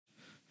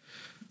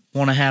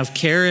want to have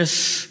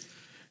Karis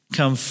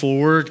come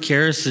forward.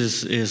 Karis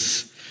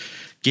is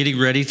getting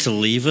ready to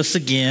leave us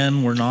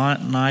again. We're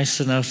not nice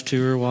enough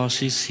to her while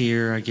she's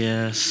here, I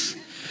guess.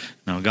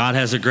 No, God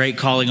has a great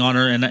calling on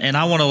her, and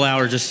I want to allow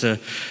her just a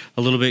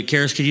little bit.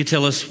 Karis, could you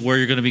tell us where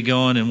you're going to be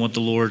going and what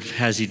the Lord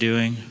has you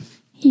doing?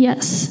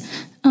 Yes.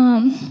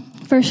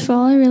 First of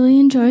all, I really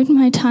enjoyed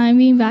my time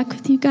being back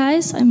with you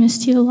guys. I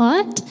missed you a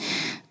lot.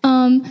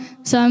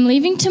 So I'm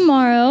leaving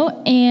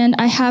tomorrow, and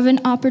I have an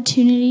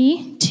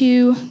opportunity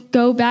to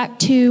go back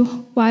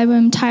to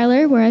YWAM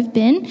Tyler, where I've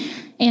been,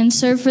 and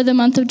serve for the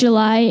month of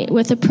July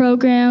with a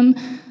program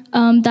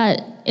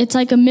that it's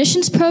like a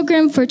missions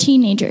program for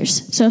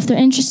teenagers. So if they're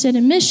interested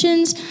in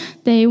missions,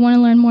 they want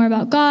to learn more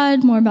about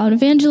God, more about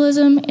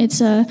evangelism, it's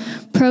a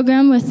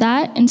program with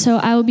that. And so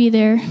I will be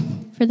there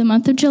for the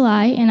month of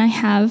July, and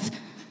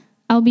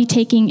I'll be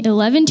taking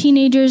 11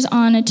 teenagers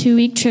on a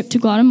 2-week trip to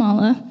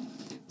Guatemala.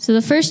 So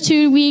the first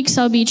 2 weeks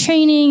I'll be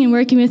training and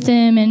working with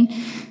them and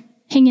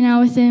hanging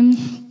out with them,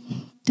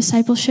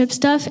 discipleship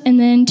stuff, and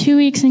then 2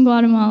 weeks in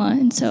Guatemala.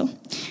 And so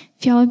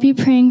if y'all would be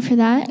praying for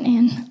that,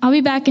 and I'll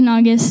be back in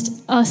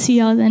August. I'll see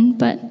y'all then,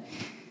 but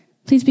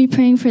please be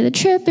praying for the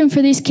trip and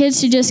for these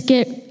kids to just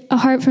get a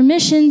heart for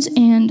missions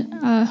and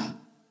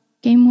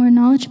gain more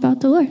knowledge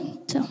about the Lord.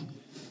 So,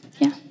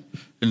 yeah.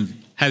 And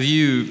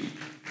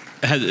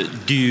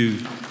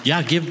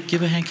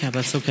give a hand clap,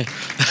 that's okay.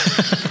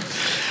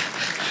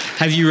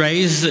 Have you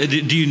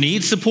do you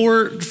need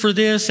support for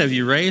this? Have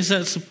you raised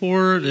that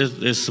support?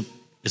 Is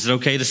it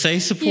okay to say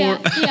support?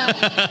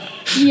 Yeah.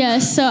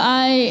 Yes, so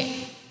I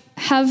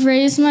have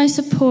raised my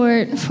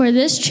support for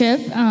this trip.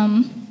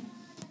 But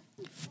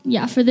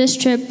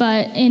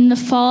in the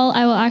fall,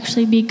 I will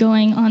actually be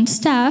going on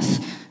staff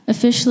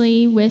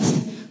officially with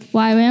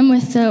YWAM,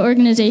 with the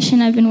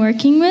organization I've been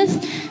working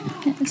with.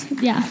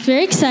 Yeah,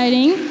 very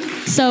exciting.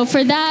 So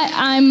for that,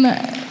 I'm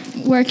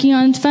working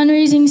on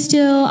fundraising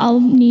still.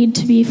 I'll need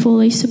to be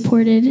fully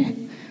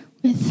supported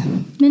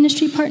with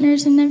ministry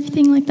partners and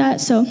everything like that.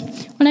 So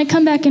when I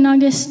come back in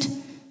August,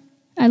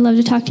 I'd love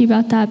to talk to you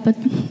about that, but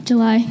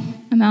July,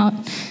 I'm out.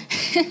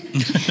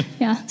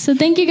 Yeah, so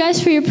thank you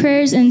guys for your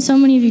prayers, and so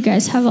many of you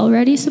guys have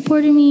already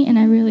supported me, and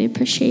I really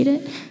appreciate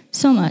it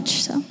so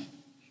much. So.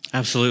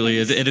 Absolutely,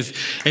 and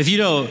if you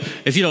don't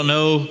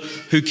know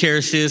who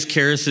Karis is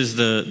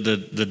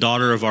the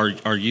daughter of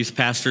our youth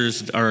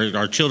pastors,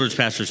 our children's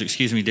pastors,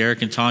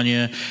 Derek and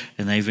Tanya,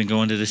 and they've been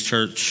going to this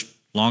church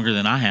longer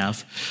than I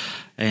have,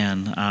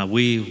 and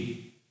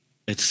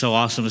it's so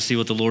awesome to see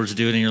what the Lord's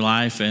doing in your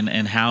life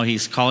and how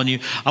He's calling you.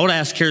 I want to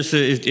ask Karis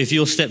if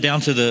you'll step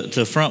down to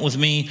the front with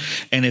me,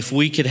 and if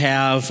we could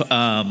have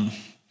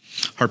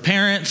her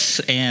parents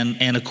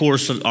and of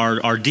course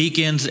our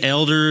deacons,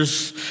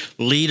 elders,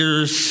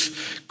 leaders,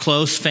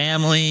 close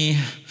family,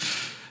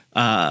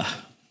 as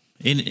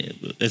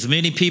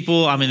many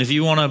people. I mean, if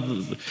you want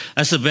to,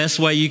 that's the best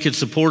way you could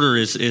support her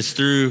is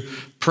through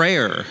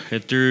prayer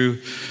and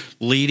through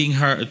leading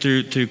her,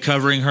 through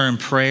covering her in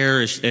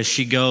prayer as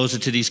she goes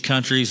into these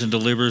countries and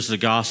delivers the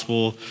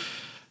gospel.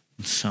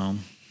 So,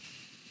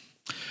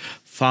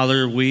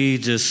 Father, we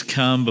just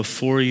come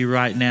before you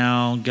right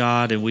now,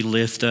 God, and we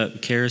lift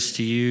up Karis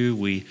to you.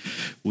 We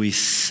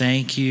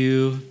thank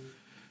you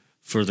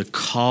for the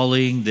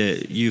calling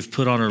that you've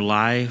put on her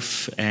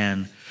life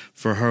and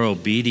for her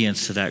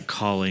obedience to that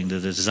calling,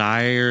 the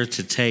desire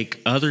to take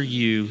other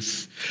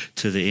youth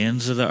to the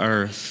ends of the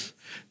earth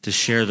to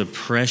share the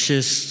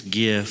precious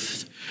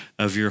gift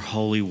of your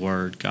holy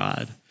word,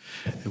 God.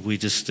 We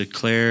just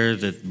declare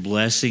that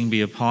blessing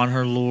be upon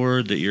her,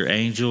 Lord, that your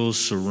angels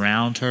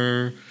surround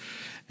her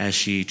as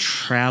she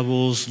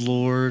travels,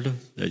 Lord,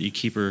 that you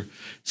keep her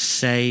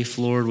safe,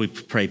 Lord. We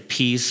pray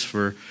peace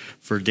for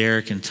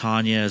Derek and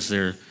Tanya as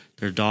their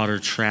daughter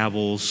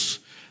travels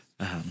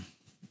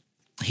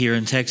here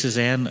in Texas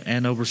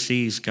and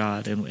overseas,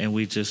 God. And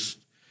we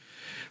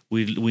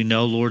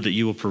know, Lord, that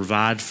you will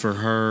provide for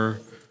her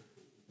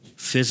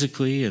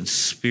physically and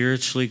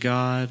spiritually,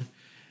 God.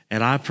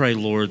 And I pray,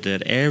 Lord,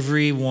 that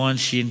everyone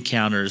she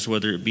encounters,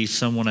 whether it be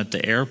someone at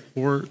the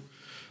airport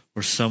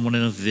or someone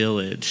in a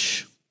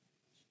village,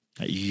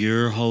 that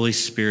your Holy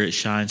Spirit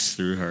shines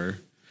through her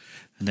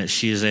and that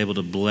she is able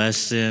to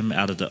bless them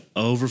out of the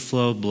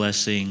overflow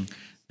blessing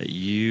that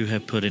you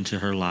have put into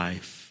her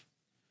life.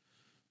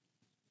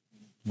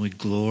 We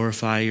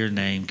glorify your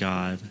name,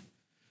 God.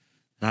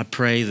 And I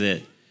pray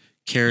that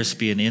Karis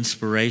be an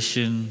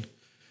inspiration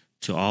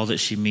to all that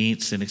she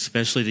meets, and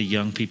especially the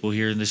young people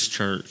here in this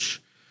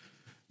church,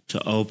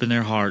 to open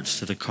their hearts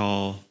to the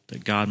call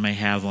that God may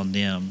have on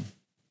them.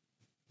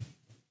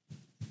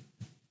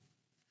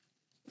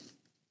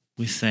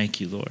 We thank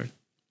you, Lord.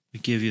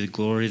 We give you the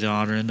glory, the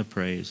honor, and the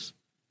praise.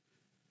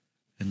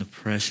 In the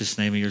precious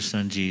name of your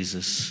Son,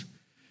 Jesus.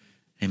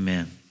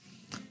 Amen.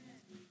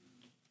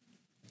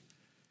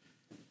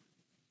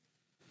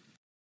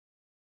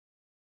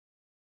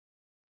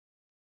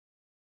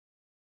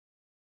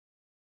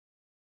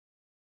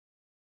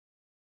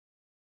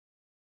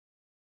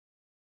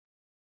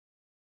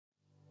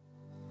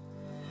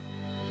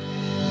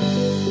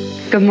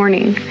 Good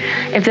morning.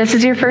 If this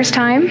is your first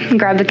time,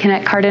 grab the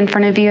Connect card in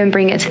front of you and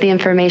bring it to the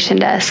information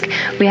desk.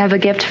 We have a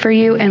gift for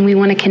you and we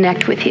want to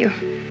connect with you.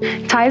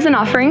 Tithes and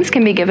offerings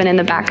can be given in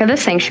the back of the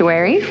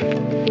sanctuary,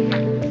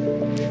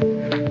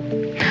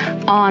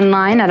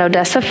 online at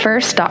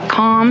odessafirstag,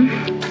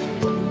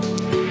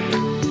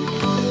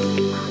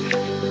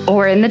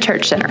 or in the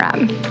Church Center app.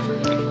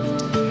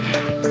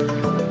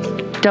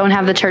 Don't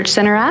have the Church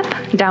Center app?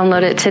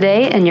 Download it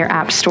today in your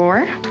app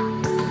store.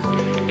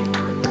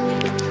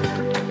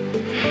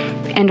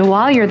 And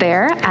while you're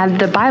there, add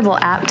the Bible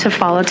app to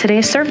follow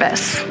today's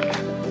service.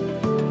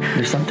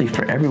 There's something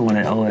for everyone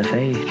at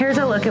OFA. Here's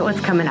a look at what's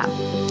coming up.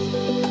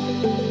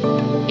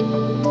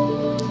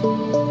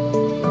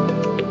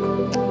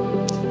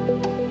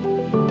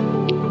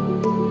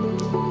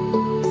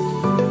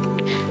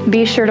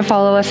 Be sure to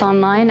follow us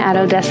online at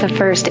Odessa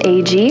First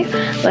AG.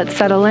 Let's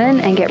settle in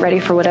and get ready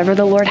for whatever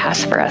the Lord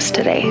has for us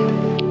today.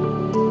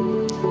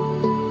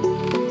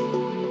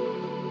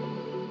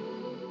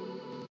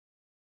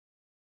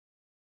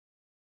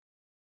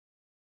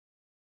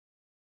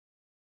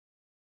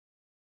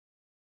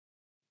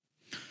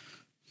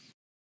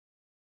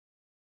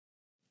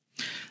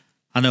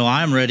 I know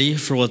I'm ready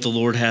for what the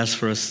Lord has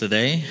for us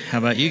today. How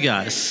about you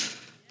guys?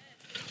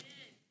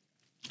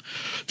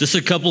 Just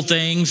a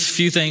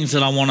few things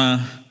that I want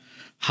to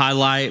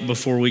highlight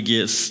before we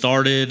get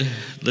started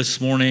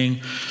this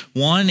morning.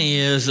 One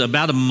is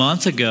about a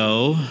month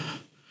ago,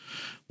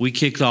 we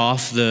kicked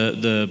off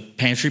the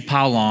Pantry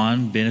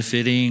Pile-On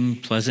benefiting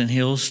Pleasant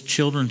Hills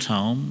Children's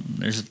Home.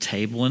 There's a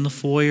table in the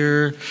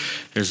foyer.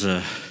 There's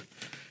a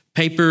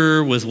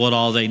paper with what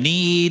all they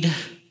need.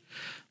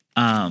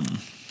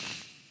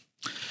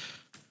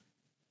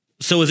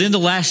 So within the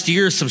last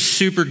year, some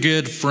super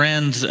good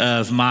friends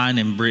of mine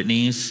and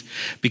Brittany's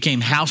became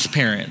house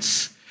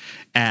parents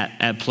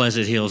at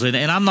Pleasant Hills. And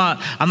I'm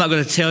not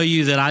going to tell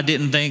you that I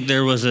didn't think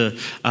there was a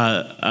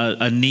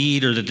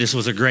need or that this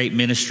was a great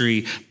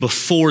ministry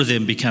before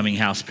them becoming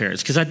house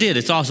parents, because I did.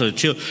 It's also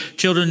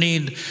children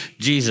need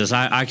Jesus.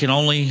 I can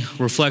only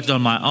reflect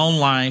on my own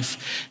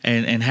life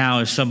and how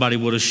if somebody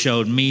would have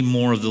showed me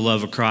more of the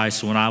love of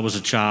Christ when I was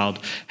a child,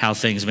 how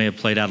things may have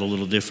played out a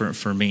little different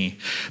for me.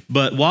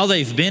 But while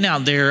they've been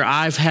out there,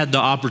 I've had the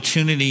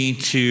opportunity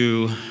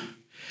to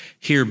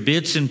hear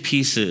bits and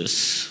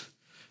pieces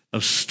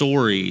of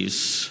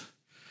stories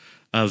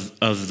of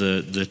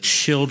the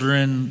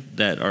children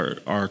that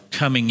are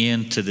coming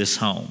into this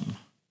home.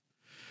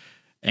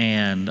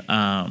 And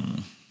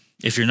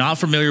if you're not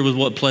familiar with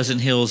what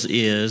Pleasant Hills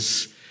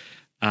is,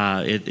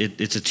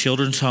 it's a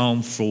children's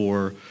home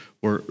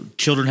where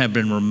children have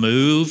been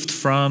removed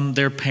from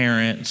their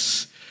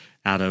parents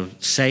out of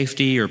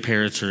safety, or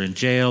parents are in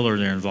jail, or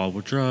they're involved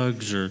with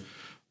drugs, or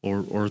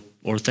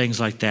things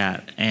like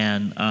that.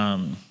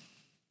 And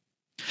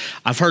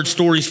I've heard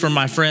stories from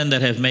my friend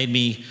that have made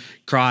me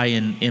cry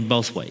in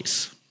both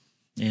ways,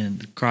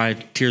 and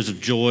cried tears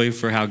of joy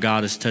for how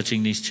God is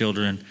touching these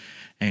children,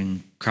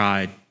 and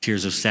cried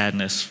tears of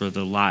sadness for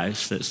the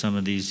lives that some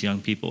of these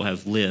young people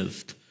have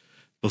lived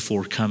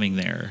before coming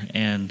there.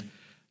 And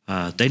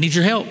they need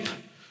your help.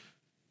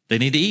 They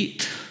need to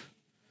eat.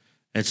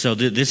 And so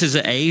this is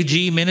an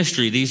AG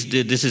ministry.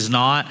 This is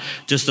not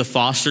just a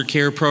foster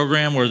care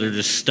program where they're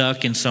just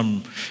stuck in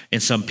some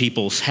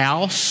people's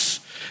house.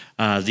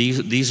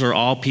 These are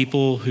all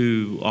people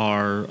who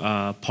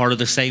are part of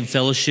the same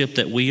fellowship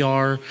that we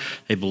are.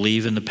 They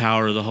believe in the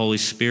power of the Holy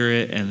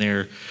Spirit, and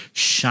they're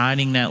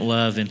shining that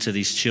love into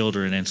these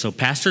children. And so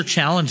Pastor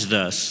challenged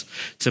us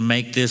to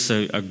make this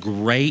a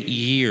great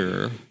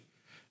year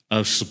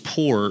of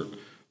support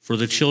for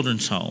the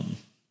children's home.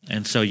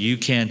 And so you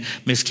can,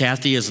 Miss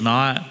Kathy is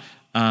not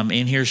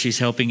in here. She's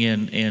helping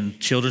in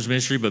children's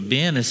ministry, but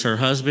Ben is her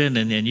husband,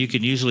 and you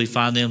can usually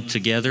find them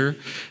together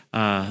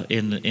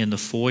in the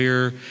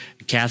foyer.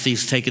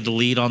 Kathy's taking the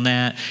lead on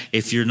that.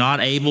 If you're not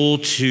able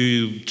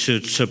to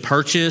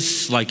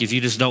purchase, like if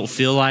you just don't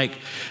feel like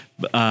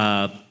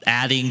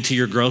adding to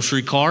your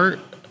grocery cart,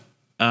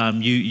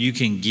 you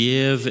can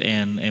give,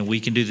 and we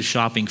can do the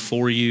shopping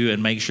for you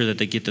and make sure that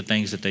they get the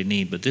things that they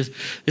need. But this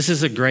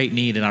is a great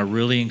need, and I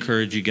really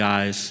encourage you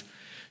guys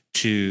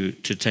to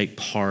take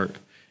part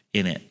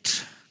in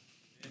it.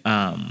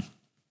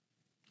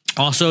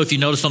 Also, if you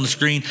notice on the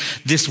screen,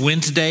 this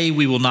Wednesday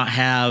we will not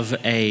have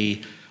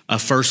a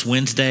First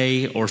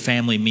Wednesday or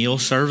family meal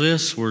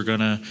service. We're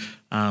going to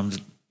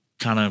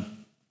kind of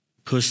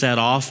push that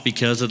off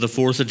because of the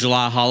 4th of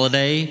July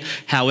holiday.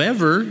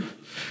 However,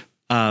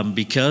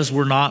 because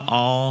we're not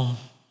all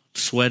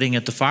sweating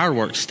at the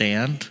fireworks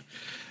stand,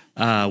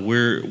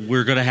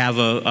 we're going to have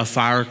a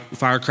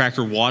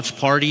firecracker watch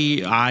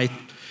party. I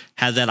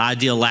had that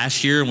idea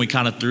last year, and we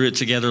kind of threw it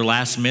together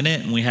last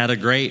minute, and we had a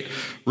great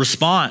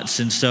response.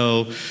 And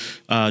so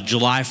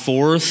July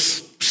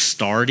 4th,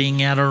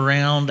 starting at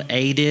around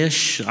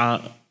 8-ish,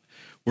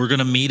 we're going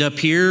to meet up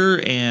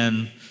here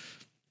and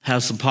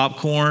have some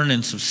popcorn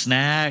and some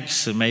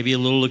snacks and maybe a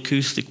little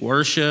acoustic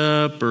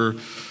worship. Or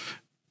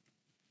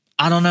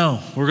I don't know.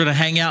 We're going to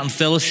hang out and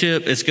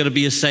fellowship. It's going to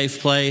be a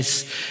safe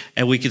place.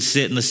 And we could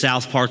sit in the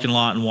south parking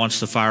lot and watch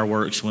the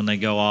fireworks when they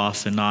go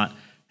off and not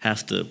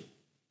have to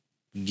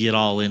get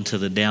all into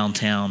the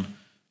downtown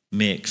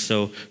mix.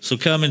 So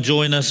come and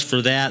join us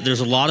for that. There's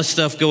a lot of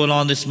stuff going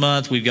on this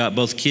month. We've got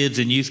both kids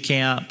and youth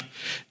camp,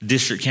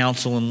 district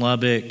council in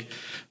Lubbock.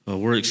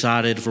 We're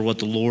excited for what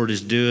the Lord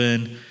is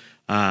doing.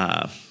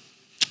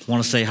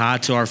 Want to say hi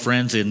to our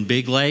friends in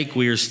Big Lake.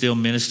 We are still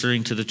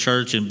ministering to the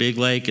church in Big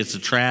Lake. It's the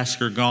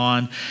Trask are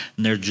gone,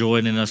 and they're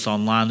joining us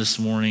online this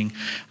morning.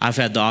 I've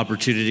had the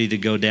opportunity to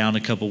go down a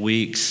couple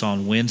weeks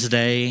on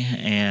Wednesday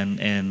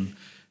and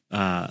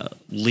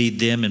lead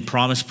them in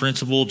Promise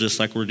Principle, just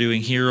like we're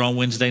doing here on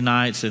Wednesday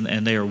nights.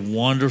 And they are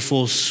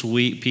wonderful,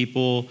 sweet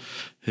people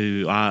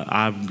who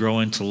I'm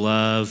growing to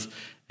love.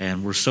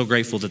 And we're so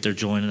grateful that they're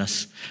joining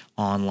us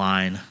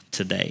online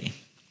today.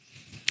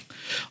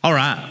 All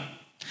right.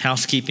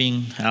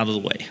 Housekeeping out of the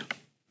way.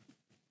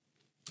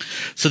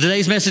 So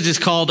today's message is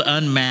called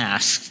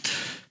Unmasked.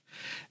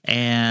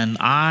 And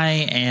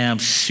I am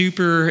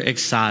super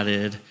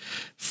excited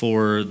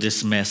for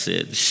this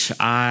message.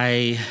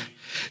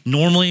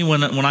 Normally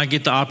when I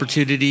get the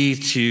opportunity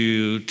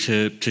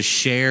to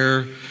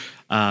share,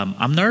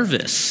 I'm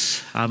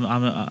nervous.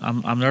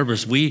 I'm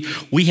nervous.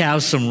 We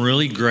have some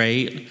really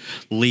great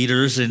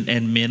leaders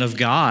and men of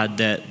God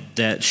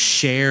that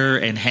share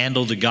and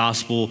handle the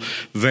gospel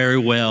very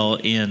well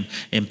in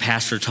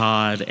Pastor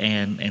Todd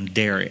and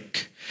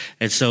Derek.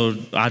 And so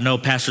I know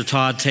Pastor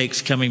Todd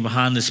takes coming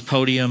behind this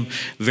podium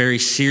very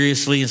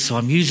seriously, and so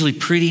I'm usually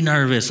pretty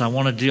nervous. I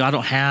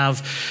don't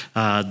have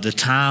the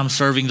time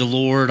serving the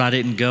Lord. I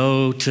didn't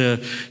go to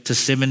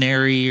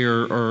seminary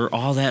or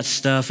all that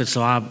stuff, and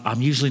so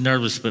I'm usually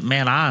nervous. But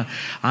man,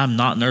 I'm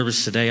not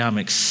nervous today. I'm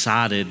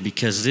excited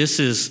because this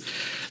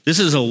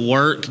is a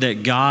work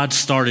that God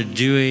started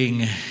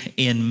doing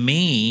in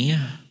me.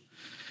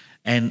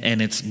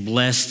 And it's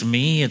blessed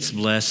me. It's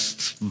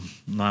blessed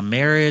my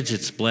marriage.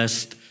 It's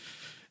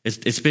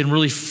been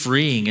really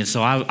freeing. And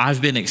so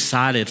I've been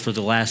excited for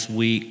the last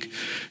week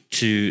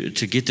to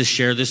get to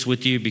share this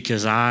with you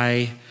because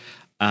I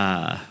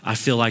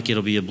feel like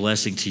it'll be a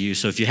blessing to you.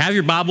 So if you have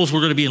your Bibles, we're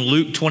going to be in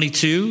Luke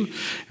 22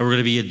 and we're going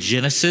to be in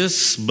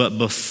Genesis. But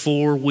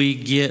before we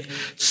get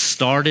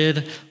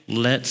started,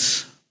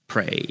 let's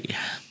pray.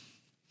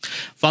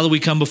 Father,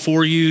 we come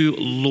before you,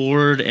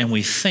 Lord, and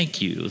we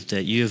thank you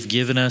that you have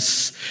given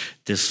us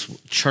this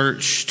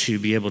church to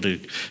be able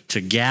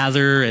to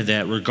gather, and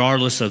that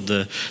regardless of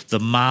the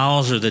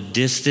miles or the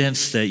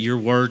distance, that your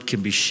word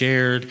can be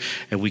shared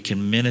and we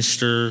can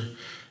minister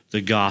the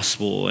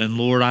gospel. And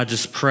Lord, I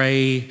just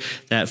pray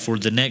that for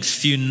the next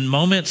few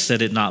moments,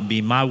 that it not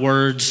be my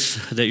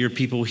words that your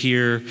people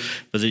hear,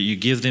 but that you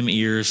give them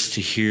ears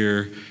to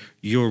hear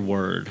your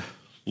word,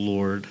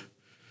 Lord.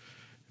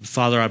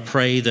 Father, I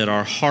pray that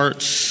our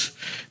hearts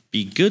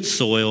be good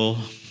soil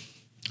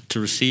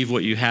to receive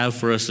what you have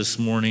for us this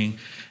morning,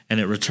 and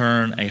it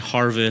return a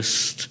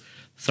harvest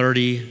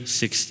 30,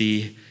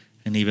 60,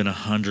 and even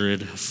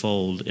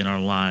 100-fold in our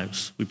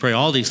lives. We pray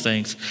all these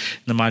things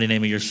in the mighty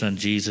name of your Son,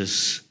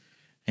 Jesus.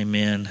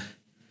 Amen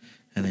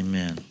and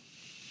amen.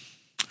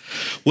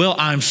 Well,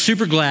 I'm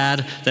super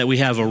glad that we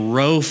have a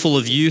row full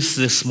of youth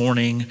this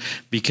morning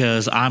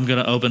because I'm going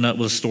to open up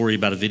with a story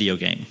about a video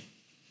game.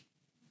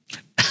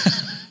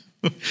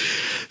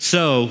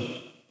 So,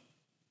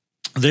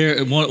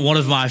 one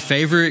of my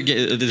favorite,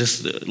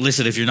 just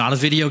listen, if you're not a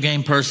video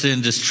game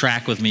person, just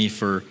track with me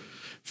for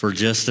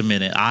just a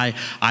minute. I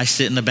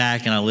sit in the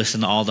back and I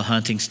listen to all the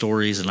hunting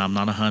stories, and I'm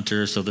not a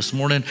hunter. So this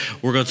morning,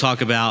 we're going to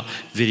talk about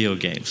video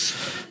games.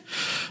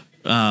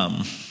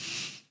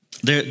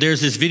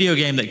 There's this video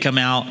game that came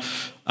out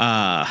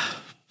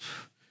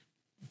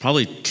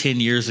probably 10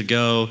 years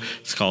ago.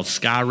 It's called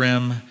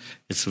Skyrim.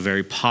 It's a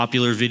very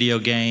popular video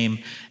game,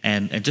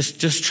 and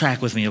just track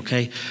with me,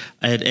 okay?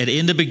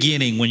 In the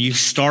beginning, when you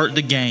start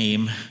the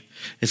game,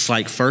 it's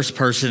like first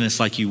person. It's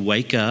like you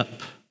wake up,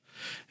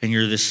 and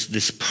you're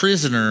this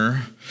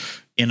prisoner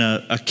in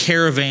a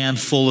caravan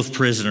full of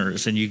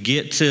prisoners, and you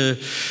get to,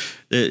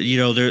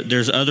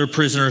 there's other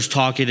prisoners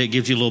talking. It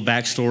gives you a little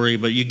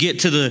backstory, but you get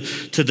to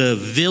the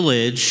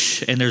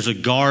village, and there's a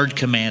guard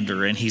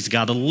commander, and he's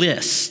got a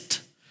list.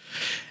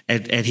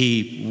 And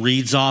he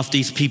reads off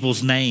these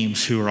people's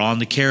names who are on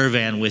the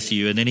caravan with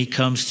you. And then he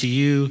comes to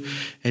you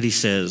and he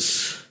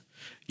says,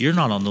 "You're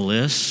not on the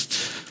list.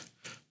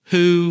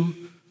 Who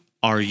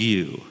are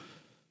you?"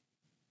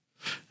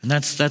 And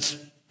that's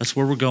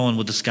where we're going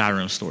with the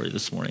Skyrim story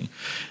this morning.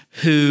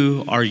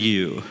 Who are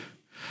you?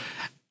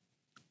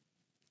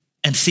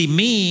 And see,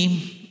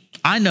 me,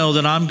 I know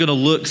that I'm going to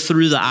look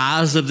through the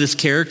eyes of this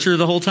character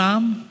the whole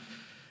time.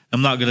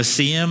 I'm not going to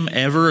see him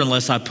ever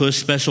unless I push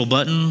special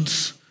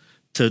buttons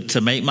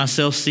to make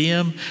myself see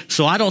him.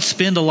 So I don't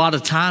spend a lot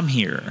of time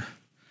here.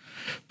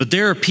 But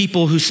there are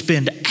people who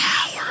spend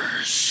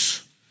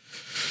hours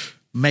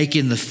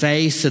making the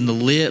face and the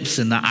lips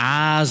and the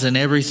eyes and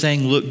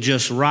everything look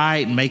just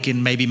right, and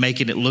maybe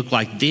making it look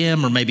like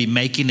them, or maybe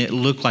making it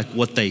look like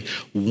what they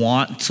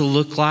want to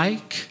look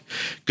like.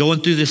 Going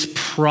through this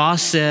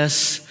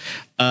process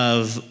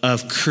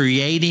of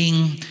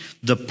creating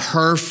the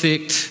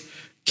perfect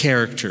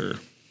character.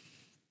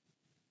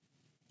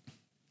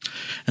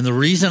 And the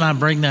reason I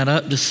bring that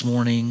up this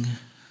morning,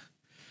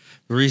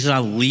 the reason I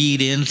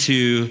lead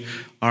into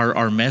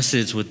our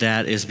message with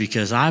that, is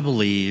because I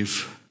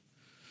believe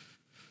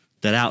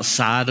that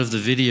outside of the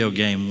video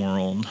game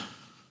world,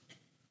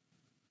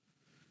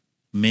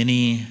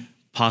 many,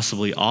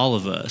 possibly all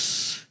of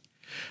us,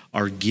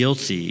 are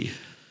guilty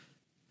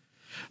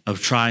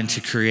of trying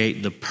to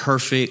create the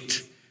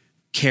perfect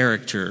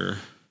character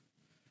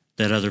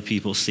that other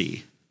people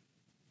see.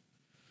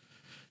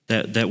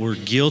 That we're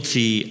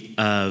guilty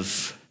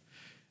of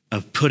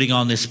putting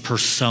on this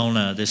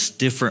persona, this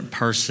different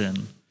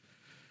person,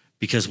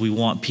 because we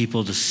want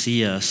people to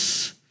see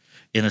us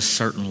in a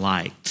certain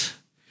light.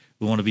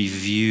 We want to be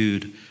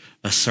viewed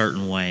a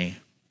certain way.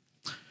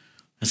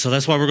 And so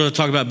that's why we're going to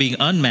talk about being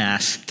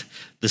unmasked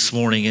this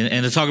morning.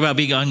 And to talk about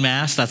being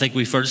unmasked, I think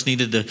we first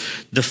needed to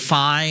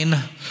define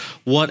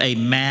what a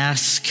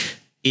mask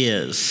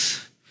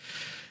is.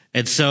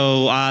 And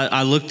so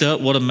I looked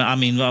up what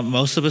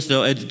most of us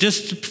know.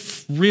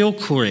 Just real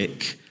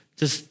quick,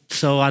 just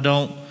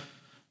so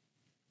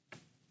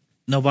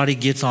nobody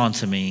gets on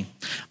to me.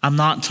 I'm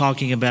not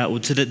talking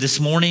about, this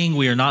morning,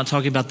 we are not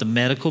talking about the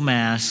medical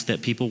mask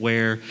that people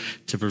wear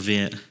to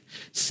prevent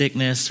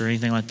sickness or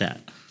anything like that.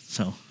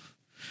 So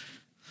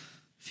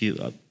if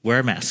you wear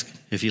a mask,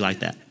 if you like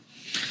that.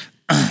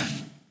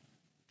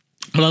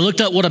 But I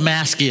looked up what a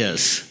mask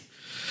is.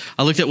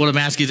 And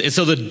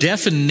so the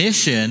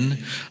definition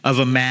of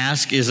a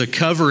mask is a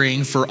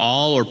covering for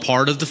all or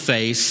part of the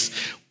face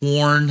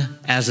worn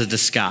as a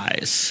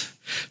disguise.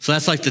 So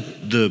that's like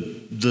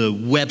the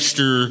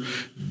Webster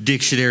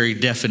dictionary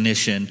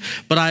definition.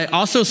 But I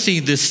also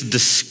see this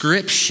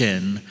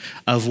description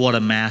of what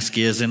a mask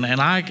is, and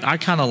I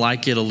kind of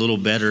like it a little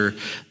better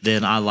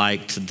than I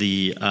liked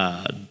the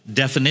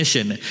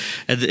definition.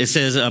 It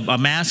says a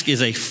mask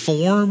is a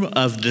form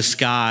of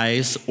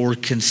disguise or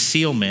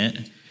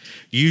concealment,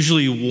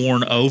 usually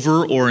worn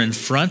over or in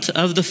front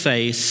of the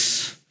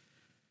face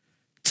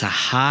to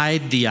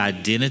hide the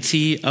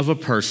identity of a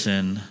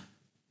person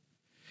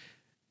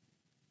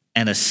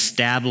and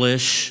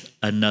establish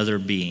another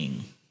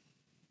being.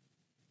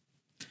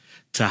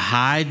 To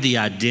hide the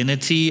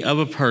identity of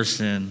a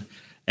person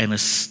and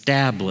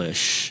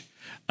establish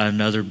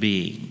another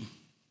being.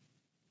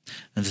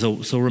 And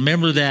so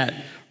remember that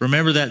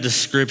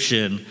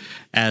description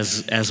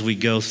as we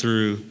go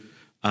through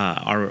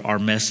our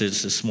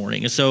message this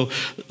morning. And so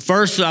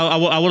first, I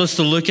want us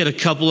to look at a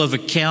couple of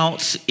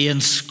accounts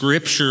in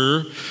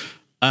Scripture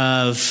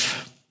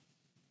of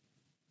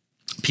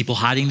people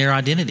hiding their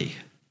identity.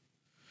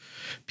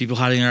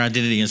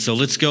 And so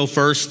let's go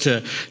first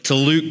to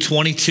Luke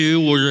 22.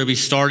 We're going to be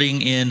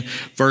starting in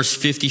verse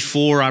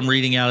 54. I'm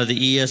reading out of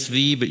the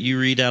ESV, but you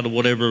read out of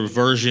whatever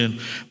version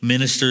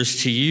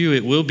ministers to you.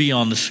 It will be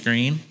on the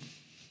screen.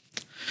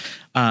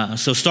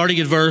 So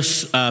starting at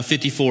verse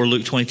 54,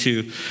 Luke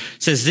 22,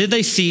 says, Then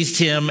they seized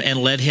him and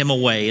led him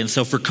away. And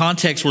so for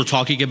context, we're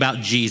talking about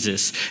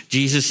Jesus.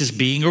 Jesus is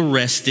being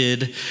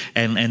arrested,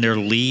 and they're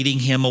leading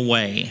him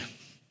away.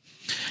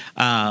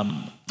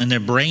 And they're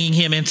bringing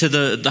him into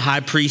the high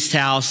priest's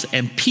house,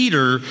 and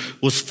Peter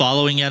was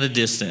following at a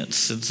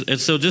distance. And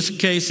so just in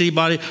case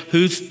anybody,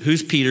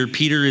 who's Peter?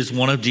 Peter is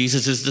one of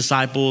Jesus's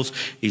disciples.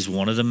 He's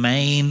one of the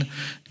main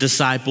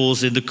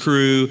disciples in the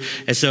crew.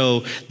 And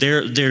so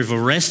they've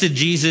arrested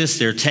Jesus.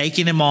 They're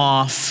taking him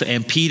off,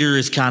 and Peter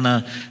is kind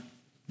of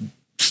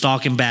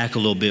stalking back a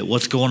little bit.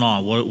 What's going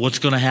on? What's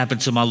going to happen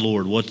to my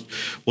Lord?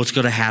 What's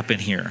going to happen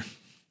here?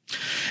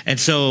 And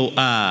so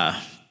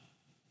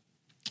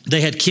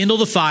they had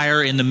kindled a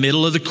fire in the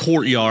middle of the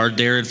courtyard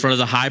there in front of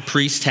the high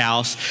priest's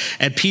house,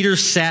 and Peter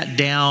sat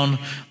down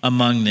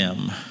among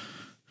them.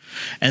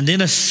 And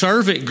then a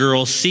servant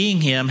girl, seeing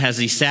him as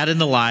he sat in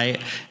the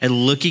light and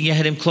looking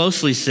at him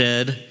closely,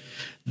 said,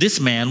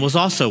 This man was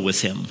also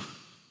with him.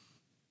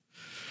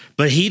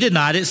 But he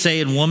denied it,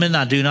 saying, Woman,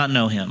 I do not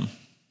know him.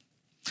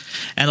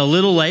 And a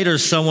little later,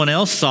 someone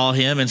else saw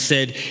him and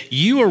said,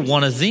 You are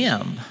one of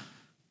them.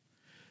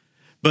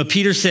 But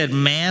Peter said,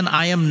 Man,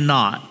 I am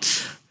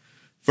not.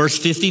 Verse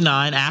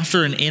 59,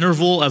 after an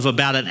interval of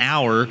about an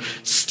hour,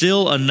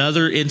 still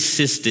another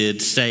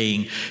insisted,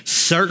 saying,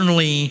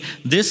 Certainly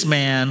this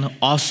man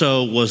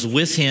also was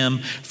with him,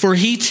 for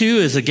he too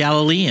is a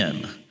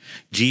Galilean.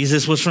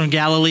 Jesus was from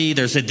Galilee.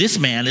 They said, This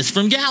man is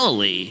from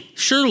Galilee.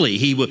 Surely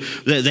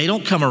they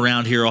don't come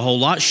around here a whole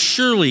lot.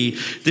 Surely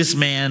this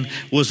man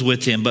was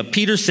with him. But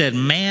Peter said,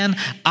 Man,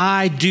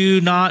 I do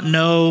not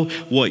know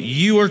what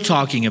you are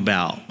talking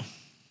about.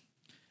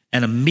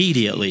 And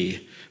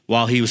immediately,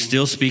 while he was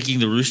still speaking,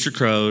 the rooster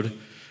crowed,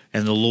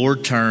 and the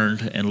Lord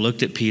turned and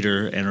looked at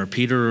Peter, and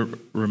Peter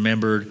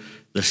remembered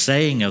the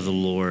saying of the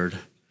Lord,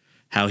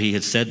 how he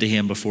had said to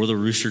him, Before the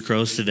rooster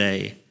crows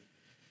today,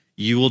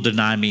 you will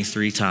deny me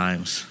 3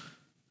 times.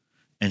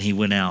 And he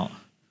went out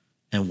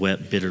and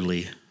wept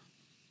bitterly.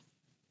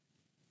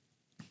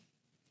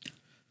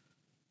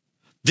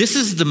 This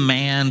is the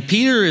man,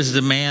 Peter is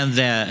the man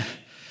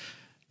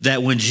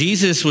that when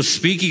Jesus was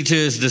speaking to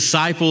his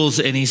disciples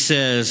and he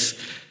says,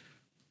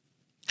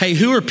 hey,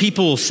 who are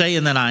people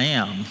saying that I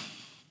am?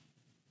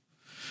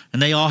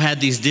 And they all had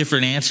these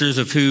different answers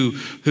of who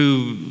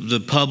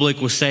the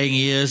public was saying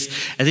he is.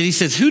 And then he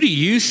says, who do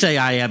you say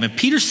I am? And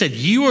Peter said,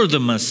 you are the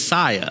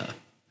Messiah.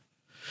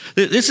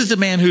 This is the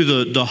man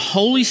who the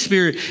Holy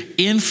Spirit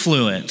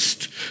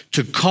influenced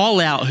to call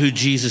out who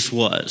Jesus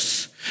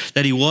was.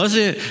 That he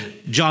wasn't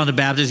John the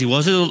Baptist, he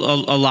wasn't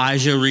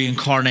Elijah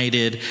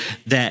reincarnated,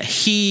 that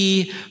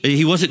he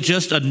wasn't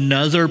just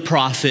another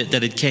prophet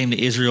that had came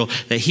to Israel,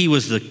 that he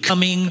was the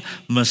coming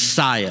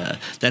Messiah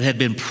that had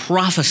been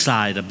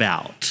prophesied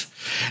about.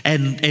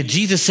 And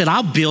Jesus said,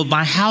 I'll build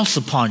my house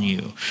upon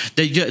you.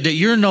 That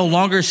you're no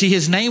longer, see,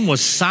 his name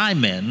was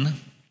Simon,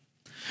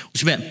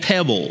 which meant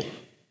pebble.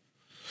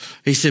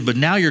 He said, but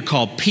now you're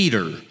called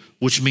Peter,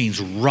 which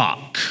means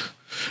rock.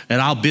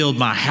 And I'll build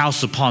my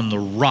house upon the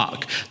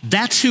rock.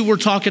 That's who we're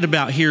talking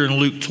about here in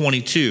Luke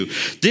 22.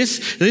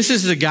 This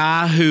is the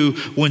guy who,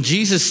 when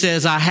Jesus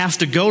says, I have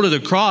to go to the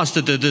cross,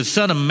 that the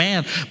Son of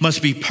Man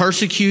must be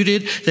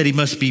persecuted, that he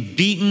must be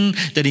beaten,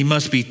 that he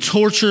must be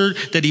tortured,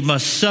 that he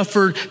must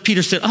suffer.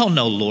 Peter said, oh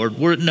no, Lord,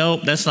 no,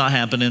 that's not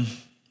happening.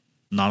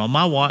 Not on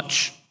my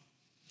watch.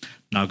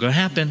 Not going to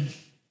happen.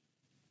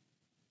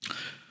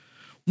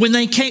 When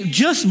they came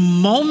just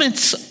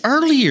moments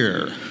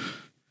earlier,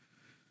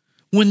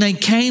 when they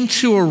came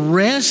to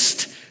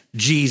arrest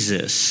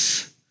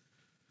Jesus,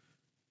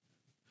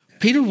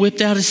 Peter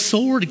whipped out his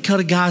sword and cut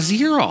a guy's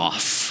ear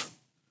off.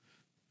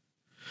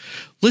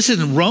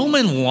 Listen,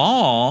 Roman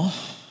law,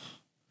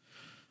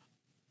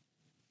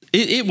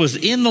 it was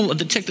in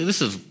the, check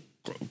this is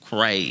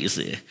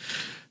crazy.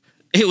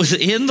 It was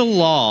in the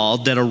law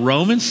that a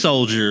Roman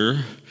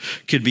soldier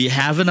could be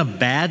having a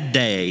bad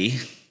day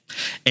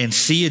and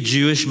see a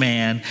Jewish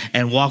man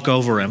and walk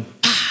over him,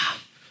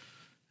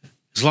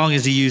 as long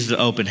as he used the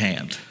open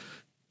hand.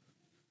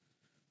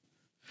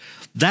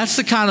 That's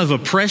the kind of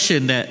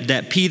oppression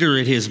that Peter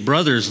and his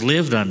brothers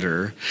lived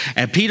under.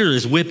 And Peter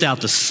has whipped out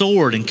the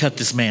sword and cut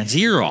this man's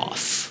ear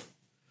off.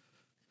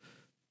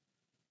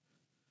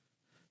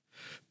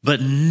 But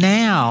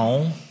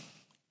now,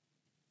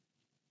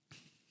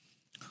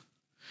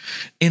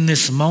 in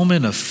this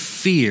moment of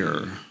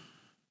fear,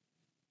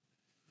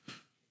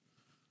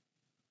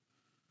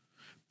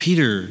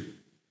 Peter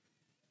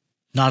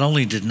not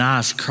only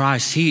denies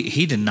Christ,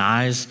 he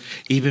denies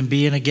even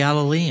being a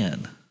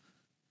Galilean.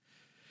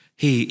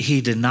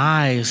 He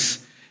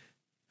denies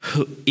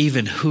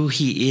even who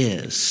he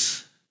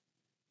is.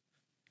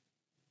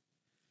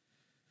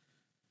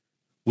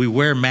 We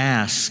wear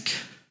masks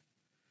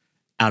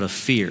out of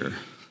fear.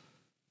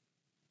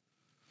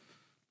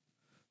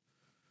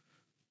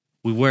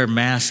 We wear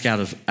masks out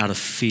of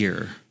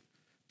fear.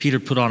 Peter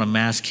put on a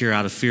mask here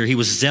out of fear. He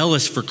was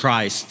zealous for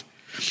Christ.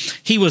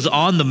 He was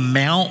on the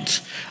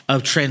Mount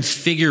of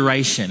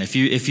Transfiguration. If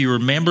you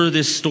remember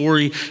this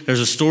story,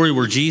 there's a story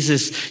where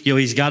Jesus,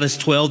 he's got his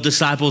 12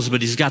 disciples,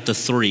 but he's got the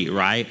 3,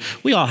 right?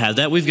 We all have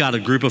that. We've got a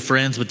group of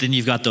friends, but then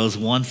you've got those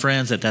one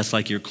friends that's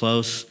like your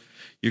close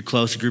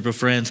group of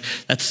friends.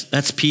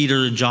 That's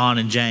Peter and John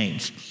and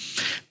James.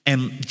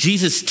 And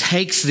Jesus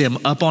takes them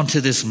up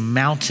onto this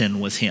mountain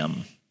with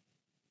him.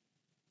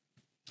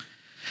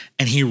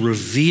 And he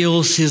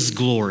reveals his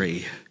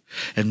glory.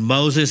 And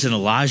Moses and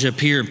Elijah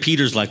appear, and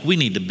Peter's like, we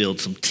need to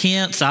build some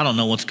tents. I don't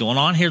know what's going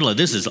on here.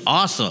 This is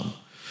awesome.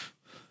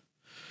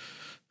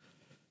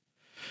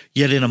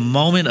 Yet in a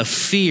moment of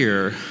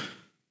fear,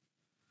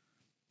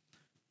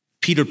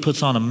 Peter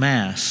puts on a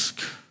mask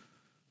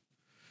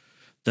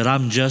that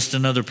I'm just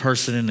another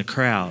person in the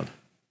crowd,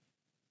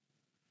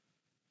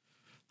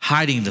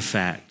 hiding the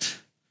fact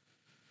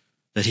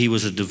that he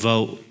was a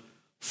devout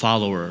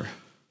follower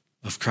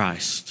of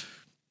Christ.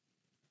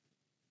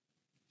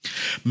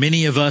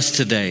 Many of us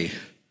today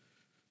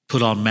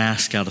put on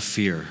masks out of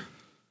fear.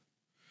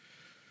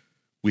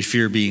 We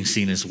fear being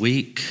seen as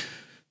weak.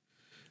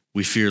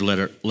 We fear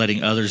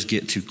letting others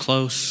get too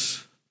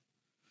close.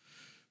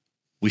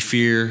 We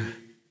fear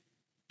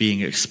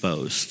being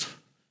exposed.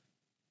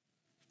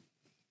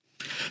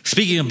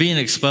 Speaking of being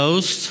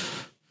exposed,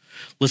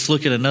 let's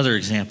look at another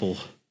example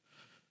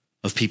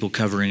of people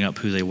covering up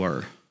who they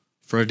were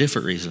for a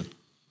different reason.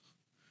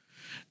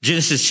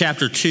 Genesis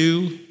chapter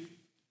 2.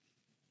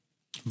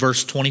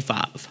 Verse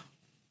 25.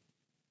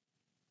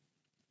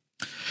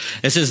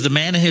 It says, the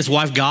man and his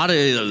wife, God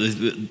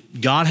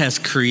has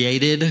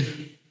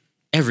created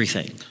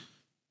everything.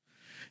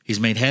 He's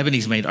made heaven,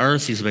 he's made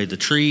earth, he's made the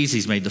trees,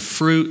 he's made the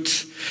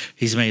fruit,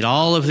 he's made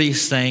all of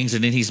these things,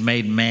 and then he's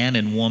made man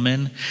and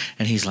woman,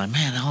 and he's like,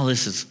 man, all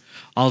this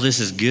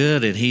is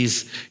good, and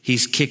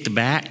he's kicked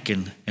back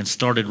and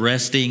started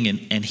resting.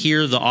 And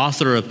here the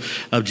author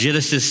of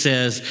Genesis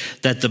says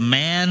that the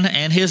man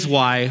and his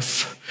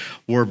wife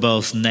were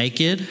both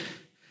naked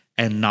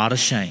and not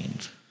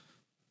ashamed.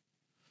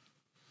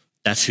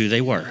 That's who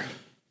they were.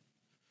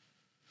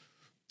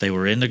 They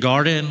were in the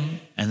garden,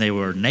 and they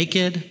were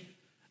naked,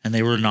 and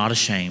they were not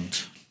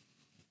ashamed.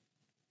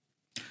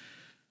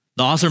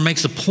 The author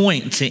makes a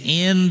point to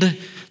end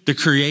the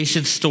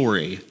creation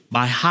story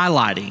by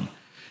highlighting.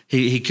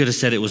 He could have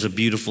said it was a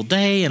beautiful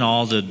day, and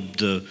all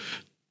the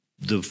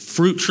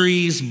fruit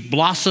trees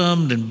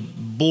blossomed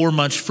and bore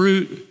much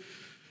fruit.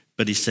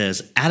 But he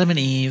says, Adam and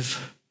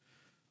Eve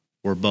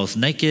were both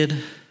naked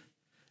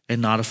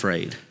and not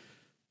afraid.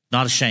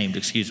 Not ashamed,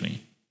 excuse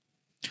me.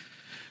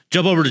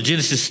 Jump over to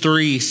Genesis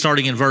 3,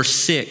 starting in verse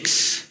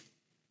 6.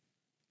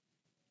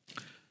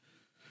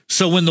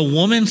 So when the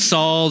woman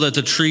saw that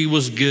the tree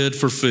was good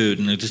for food,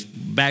 and just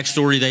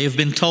backstory, they have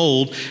been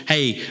told,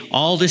 hey,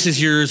 all this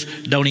is yours,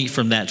 don't eat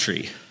from that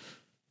tree.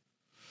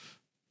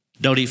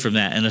 Don't eat from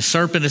that. And the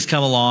serpent has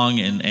come along,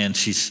 and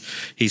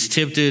he's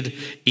tempted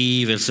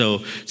Eve. And so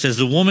it says,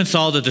 the woman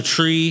saw that the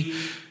tree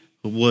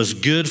was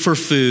good for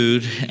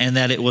food, and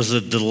that it was a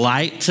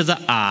delight to the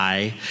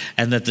eye,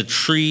 and that the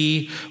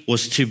tree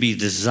was to be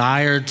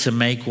desired to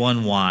make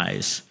one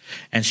wise.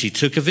 And she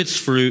took of its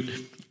fruit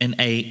and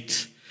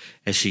ate,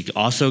 and she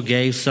also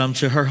gave some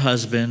to her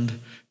husband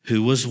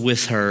who was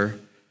with her,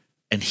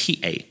 and he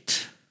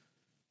ate.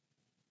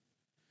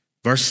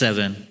 Verse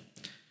 7,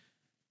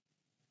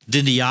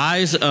 then the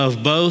eyes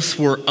of both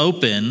were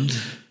opened,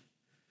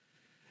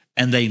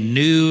 and they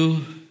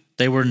knew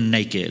they were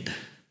naked.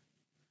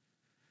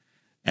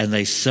 And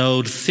they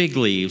sewed fig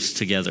leaves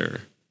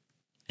together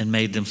and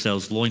made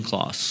themselves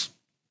loincloths.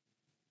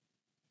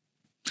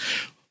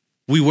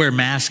 We wear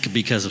masks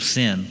because of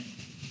sin.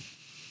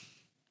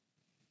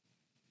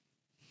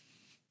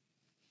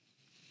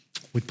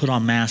 We put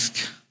on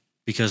masks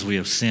because we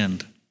have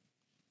sinned.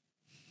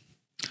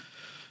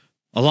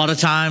 A lot of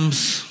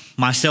times,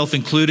 myself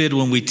included,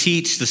 when we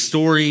teach the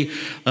story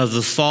of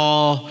the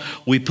fall,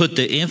 we put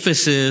the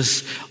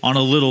emphasis on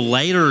a little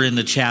later in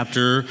the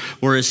chapter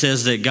where it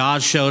says that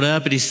God showed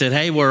up and he said,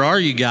 hey, where are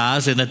you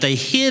guys? And that they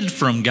hid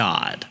from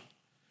God.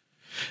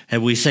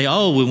 And we say,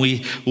 oh, when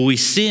we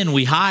sin,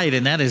 we hide.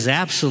 And that is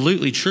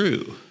absolutely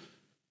true.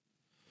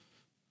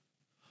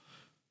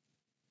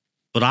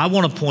 But I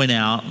want to point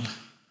out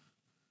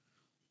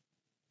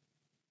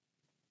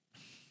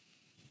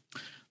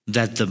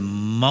that the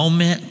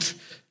moment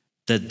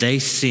that they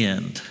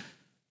sinned,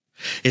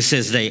 it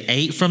says they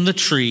ate from the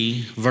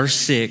tree, verse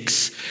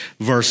 6,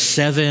 verse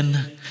 7,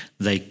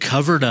 they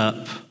covered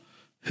up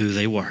who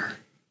they were.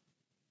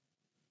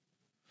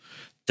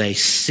 They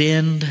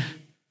sinned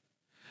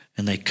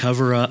and they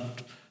cover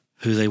up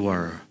who they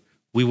were.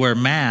 We wear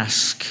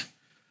masks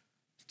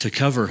to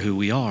cover who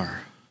we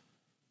are.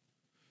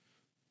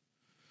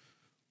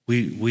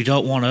 We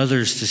don't want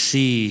others to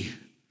see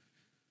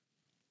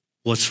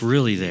what's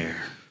really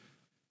there.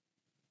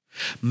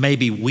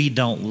 Maybe we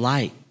don't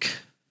like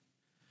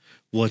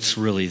what's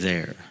really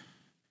there.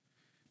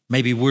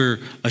 Maybe we're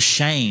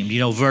ashamed.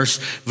 You know,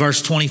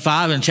 verse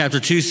 25 in chapter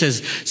 2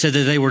 said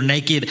that they were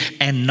naked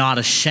and not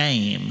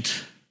ashamed.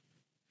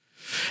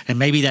 And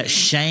maybe that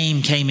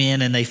shame came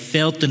in and they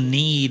felt the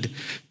need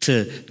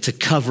to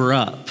cover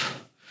up.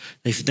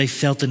 They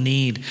felt the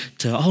need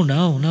to, oh,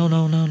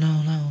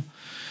 no.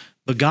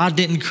 But God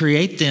didn't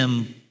create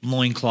them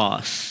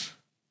loincloths.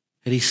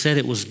 And he said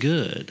it was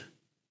good.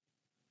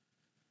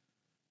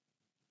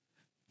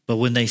 But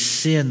when they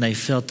sinned, they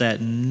felt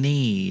that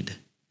need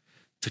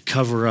to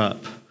cover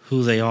up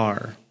who they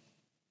are.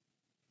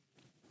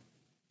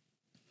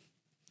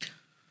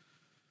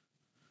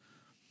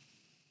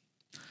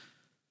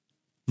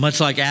 Much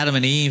like Adam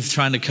and Eve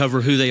trying to cover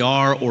who they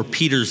are, or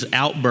Peter's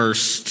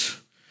outburst,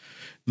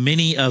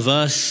 many of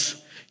us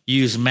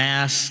use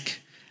masks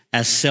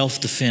as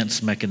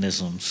self-defense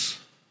mechanisms.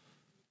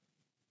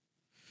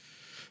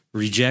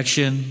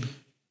 Rejection,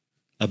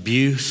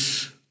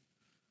 abuse,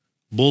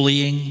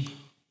 bullying,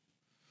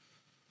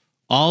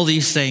 all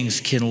these things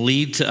can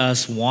lead to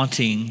us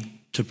wanting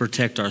to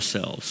protect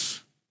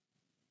ourselves.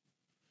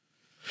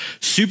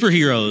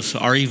 Superheroes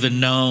are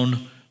even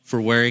known for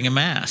wearing a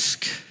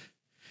mask.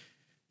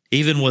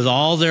 Even with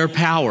all their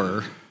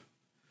power,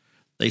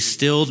 they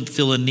still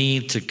feel a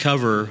need to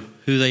cover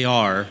who they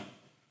are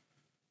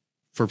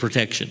for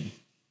protection.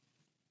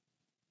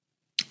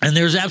 And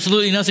there's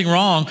absolutely nothing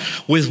wrong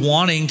with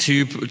wanting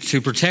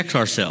to protect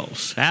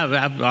ourselves.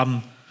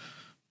 I'm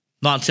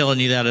not telling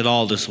you that at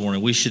all this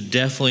morning. We should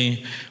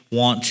definitely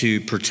want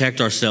to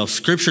protect ourselves.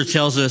 Scripture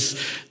tells us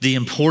the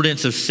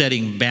importance of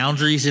setting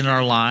boundaries in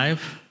our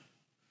life.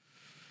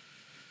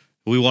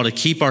 We want to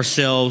keep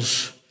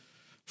ourselves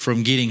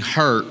from getting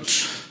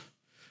hurt,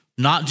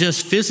 not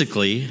just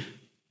physically,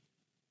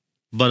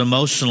 but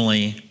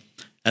emotionally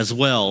as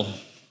well.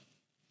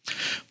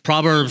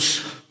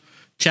 Proverbs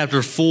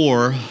chapter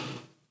 4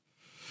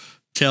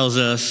 tells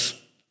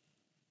us,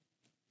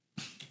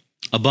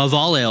 above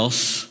all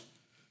else,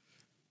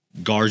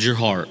 guard your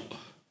heart,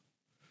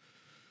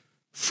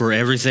 for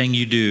everything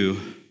you do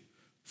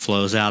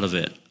flows out of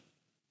it.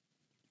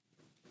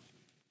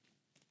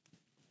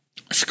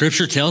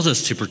 Scripture tells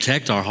us to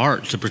protect our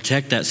heart, to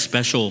protect that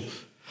special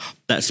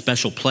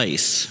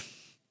place.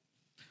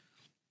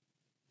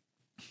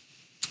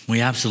 We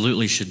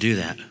absolutely should do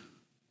that.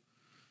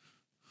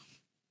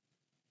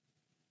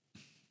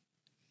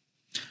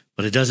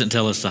 But it doesn't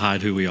tell us to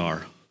hide who we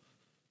are.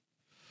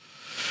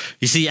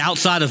 You see,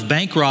 outside of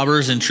bank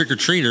robbers and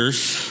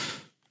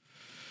trick-or-treaters,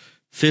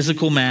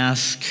 physical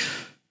masks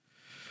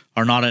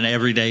are not an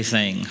everyday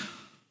thing.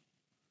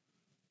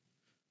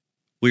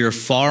 We are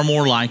far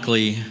more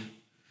likely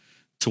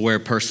to wear a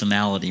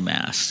personality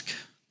mask.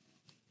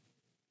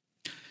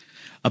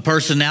 A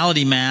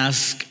personality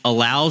mask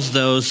allows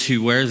those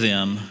who wear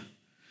them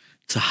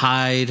to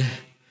hide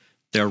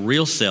their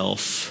real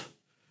self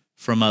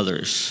from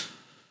others.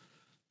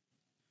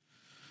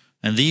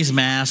 And these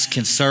masks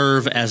can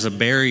serve as a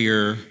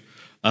barrier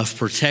of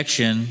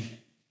protection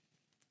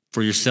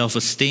for your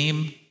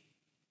self-esteem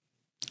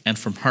and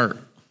from hurt.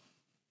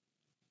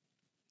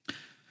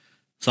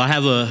 So I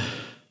have a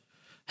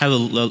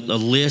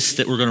list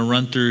that we're going to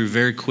run through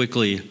very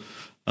quickly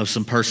of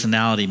some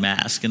personality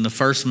masks. And the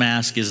first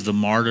mask is the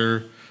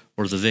martyr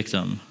or the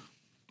victim.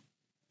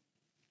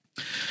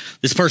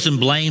 This person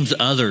blames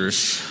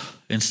others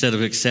instead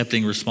of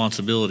accepting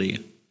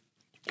responsibility.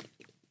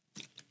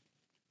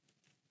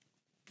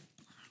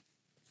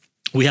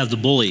 We have the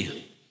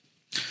bully.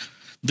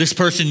 This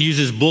person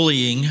uses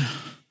bullying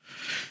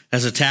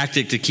as a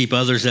tactic to keep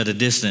others at a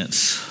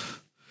distance.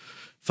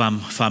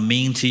 If I'm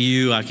mean to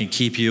you, I can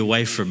keep you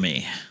away from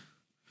me.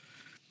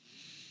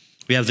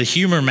 We have the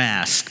humor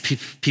mask.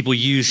 People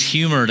use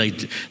humor.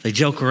 They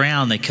joke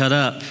around. They cut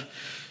up.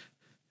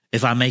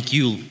 If I make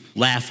you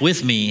laugh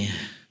with me,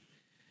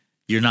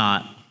 you're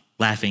not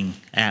laughing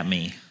at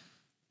me.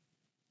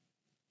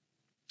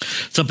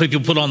 Some people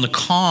put on the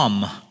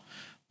calm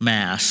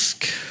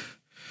mask.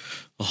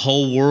 The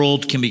whole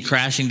world can be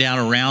crashing down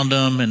around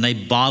them, and they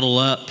bottle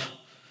up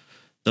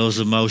those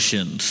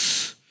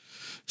emotions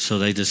so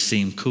they just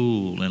seem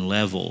cool and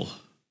level,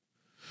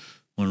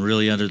 when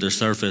really under their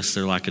surface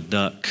they're like a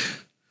duck,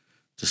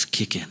 just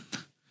kicking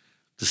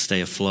to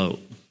stay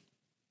afloat.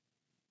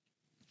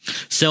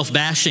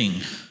 Self-bashing.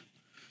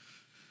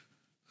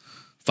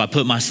 If I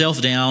put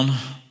myself down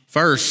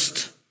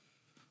first,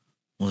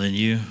 well then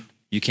you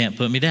can't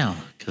put me down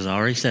because I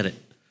already said it.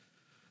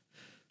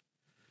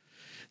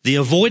 The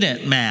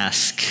avoidant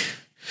mask.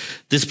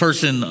 This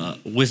person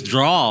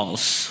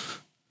withdraws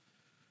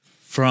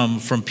from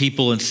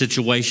people and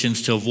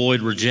situations to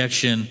avoid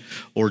rejection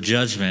or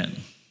judgment.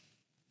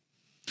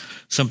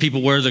 Some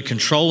people wear the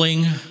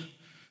controlling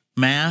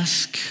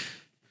mask.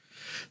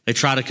 They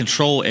try to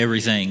control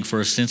everything for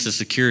a sense of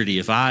security.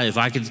 If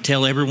I could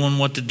tell everyone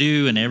what to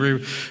do and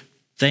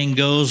everything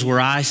goes where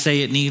I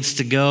say it needs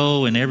to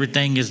go and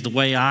everything is the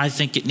way I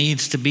think it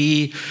needs to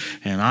be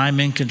and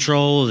I'm in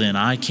control, then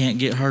I can't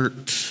get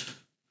hurt.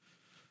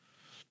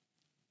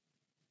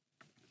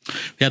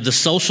 We have the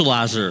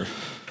socializer.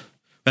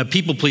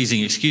 People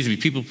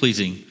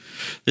pleasing.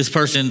 This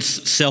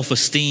person's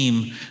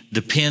self-esteem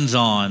depends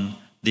on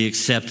the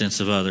acceptance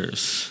of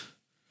others.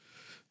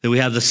 Then we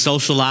have the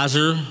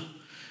socializer.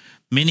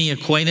 Many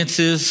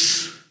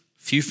acquaintances,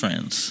 few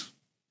friends.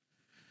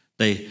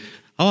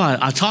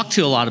 I talk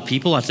to a lot of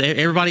people. I say,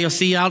 everybody I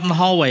see out in the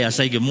hallway, I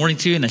say good morning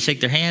to, and I shake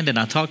their hand and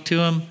I talk to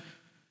them.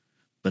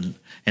 And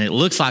it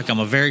looks like I'm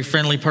a very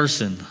friendly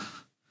person,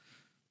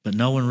 but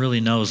no one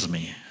really knows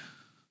me.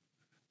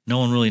 No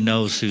one really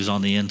knows who's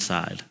on the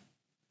inside.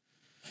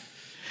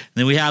 And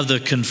then we have the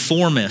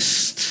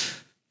conformist.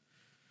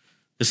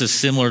 This is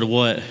similar to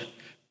what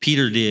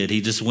Peter did.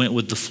 He just went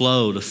with the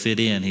flow to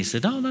fit in. He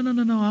said, no,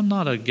 I'm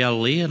not a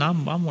Galilean.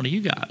 I'm one of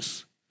you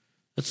guys.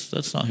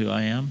 That's not who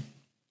I am.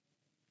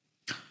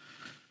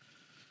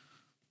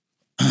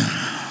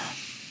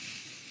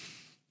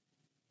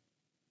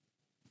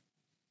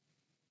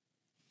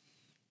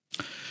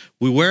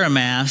 We wear a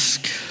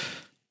mask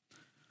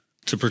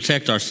to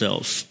protect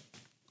ourselves.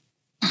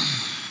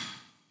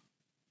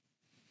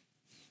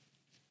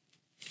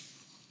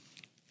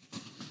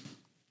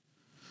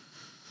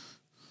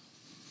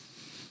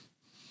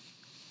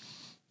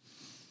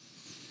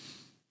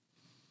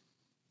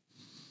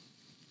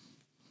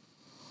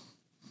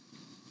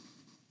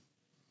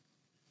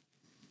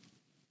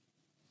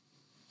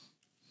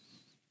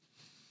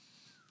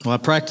 Well, I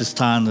practiced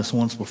tying this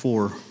once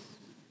before.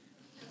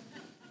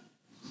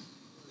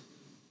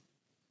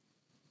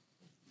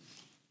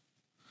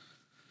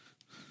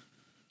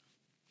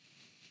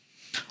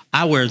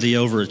 I wear the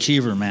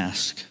overachiever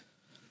mask.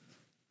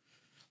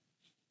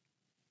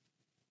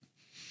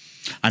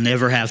 I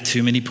never have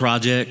too many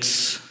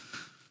projects.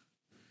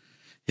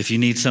 If you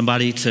need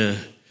somebody to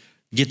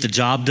get the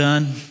job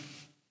done,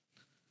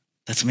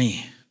 that's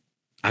me.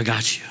 I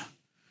got you.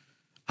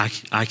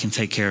 I can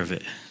take care of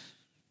it.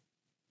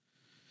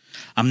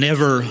 I'm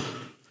never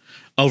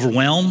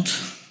overwhelmed.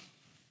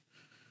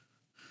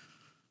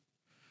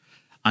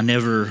 I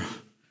never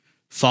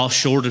fall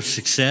short of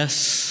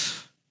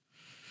success.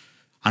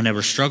 I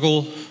never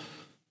struggle.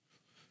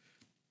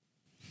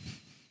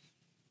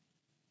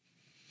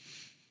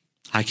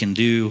 I can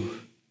do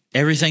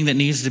everything that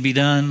needs to be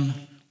done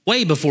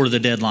way before the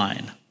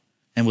deadline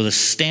and with a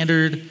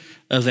standard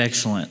of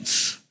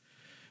excellence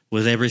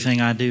with everything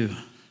I do.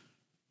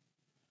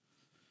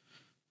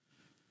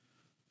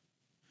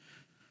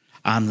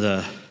 I'm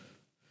the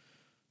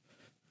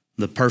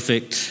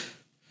perfect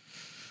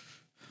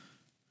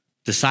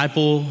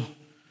disciple.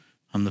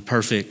 I'm the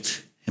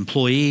perfect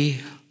employee.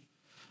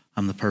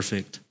 I'm the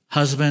perfect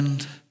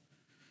husband.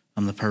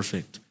 I'm the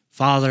perfect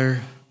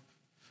father.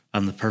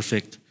 I'm the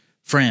perfect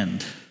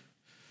friend.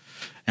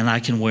 And I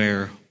can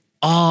wear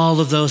all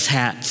of those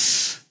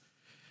hats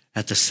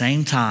at the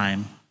same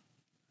time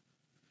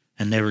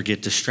and never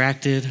get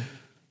distracted,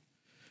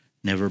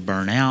 never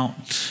burn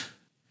out,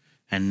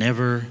 and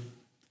never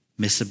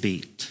miss a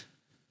beat.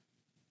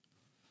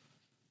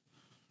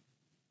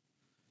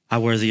 I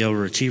wear the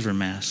overachiever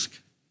mask.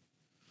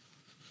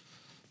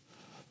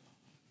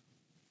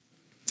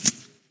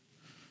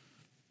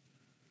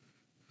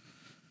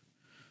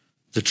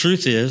 The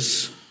truth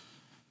is,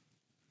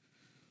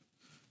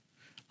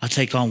 I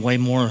take on way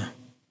more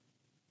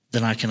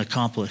than I can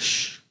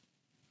accomplish.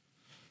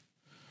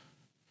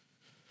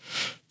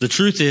 The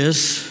truth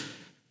is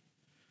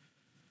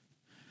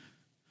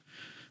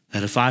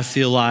that if I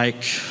feel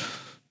like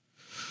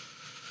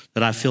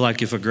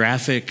if a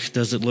graphic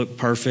doesn't look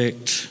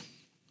perfect,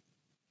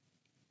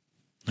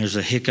 there's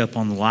a hiccup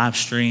on the live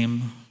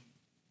stream,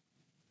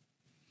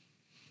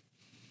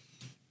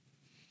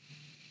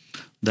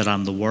 that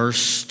I'm the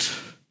worst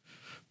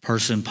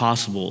person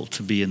possible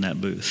to be in that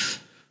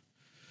booth.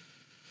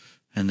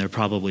 And they're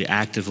probably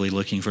actively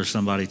looking for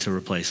somebody to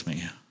replace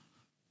me.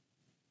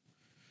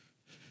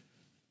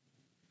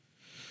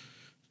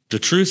 The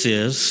truth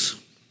is,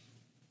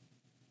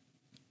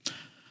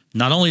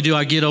 not only do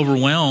I get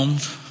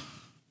overwhelmed,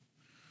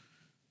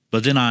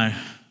 but then I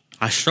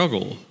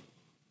struggle.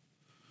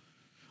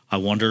 I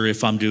wonder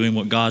if I'm doing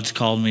what God's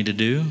called me to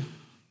do.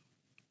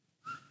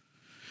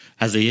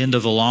 At the end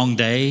of a long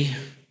day,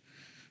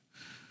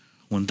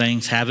 when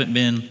things haven't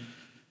been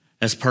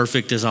as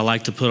perfect as I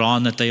like to put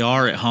on that they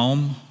are at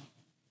home,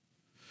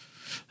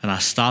 and I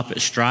stop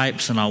at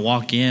Stripes and I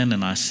walk in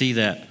and I see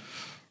that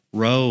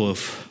row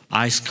of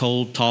ice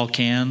cold tall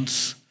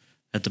cans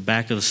at the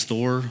back of the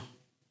store,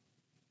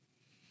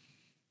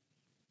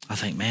 I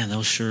think, man,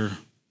 those sure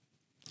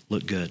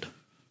look good.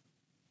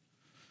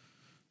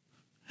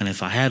 And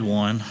if I had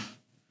one,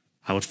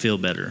 I would feel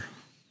better.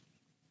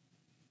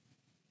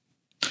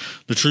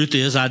 The truth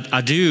is,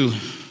 I do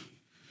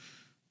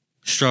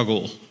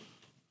struggle.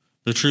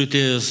 The truth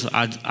is,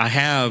 I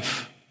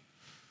have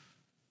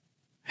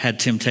had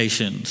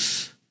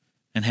temptations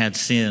and had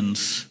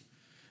sins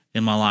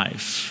in my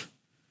life.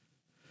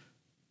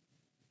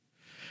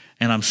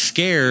 And I'm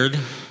scared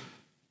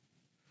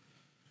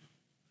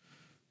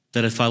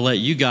that if I let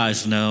you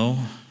guys know,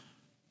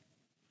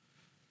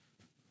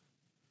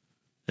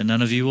 that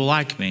none of you will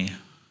like me.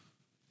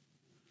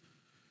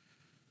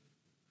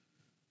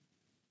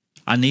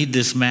 I need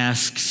this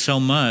mask so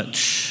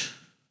much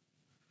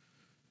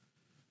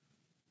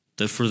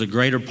that for the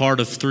greater part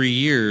of 3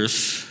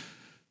 years,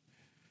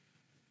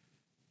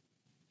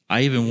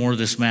 I even wore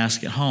this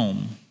mask at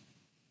home.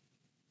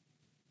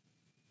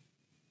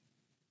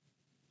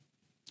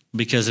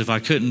 Because if I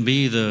couldn't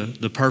be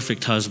the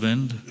perfect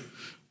husband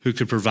who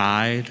could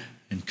provide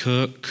and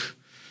cook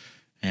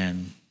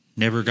and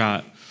never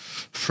got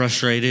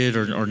frustrated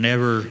or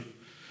never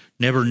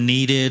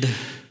needed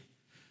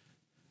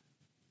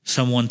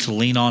someone to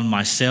lean on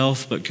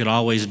myself, but could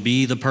always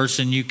be the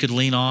person you could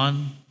lean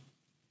on,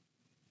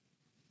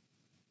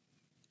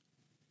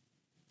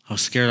 I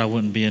was scared I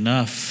wouldn't be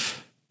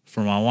enough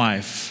for my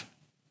wife.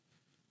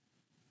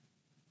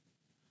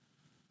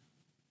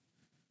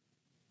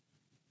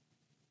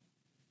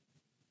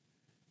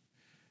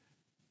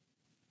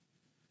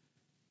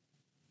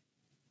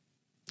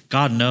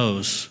 God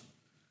knows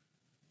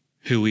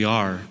who we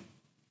are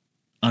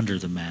under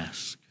the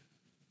mask.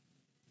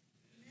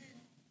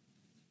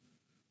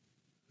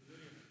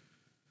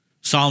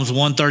 Psalms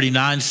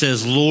 139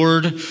 says,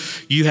 Lord,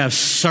 you have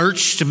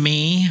searched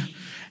me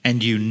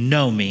and you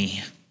know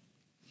me.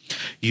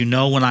 You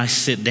know when I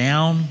sit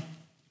down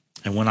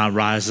and when I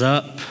rise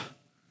up.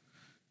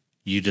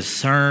 You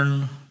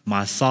discern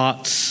my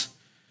thoughts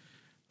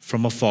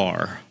from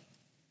afar.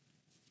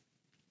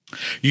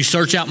 You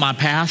search out my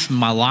path and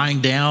my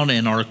lying down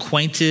and are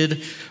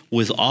acquainted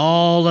with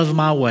all of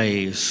my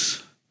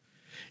ways.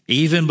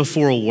 Even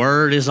before a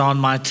word is on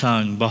my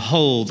tongue,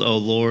 behold, O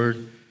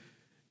Lord,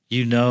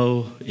 you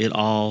know it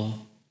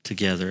all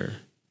together.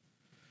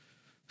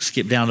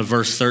 Skip down to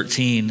verse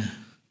 13.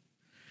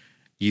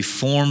 You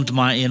formed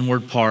my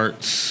inward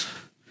parts.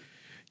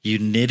 You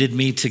knitted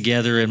me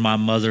together in my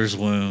mother's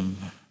womb.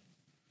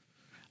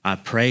 I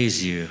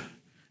praise you,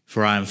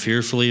 for I am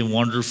fearfully and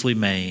wonderfully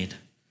made.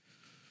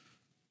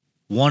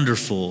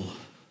 Wonderful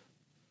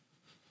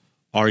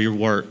are your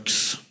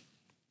works.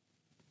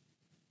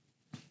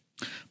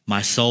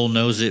 My soul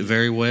knows it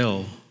very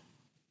well.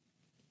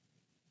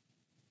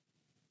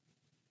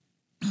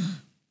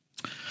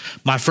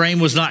 My frame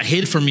was not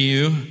hid from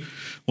you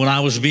when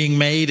I was being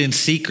made in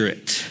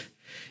secret,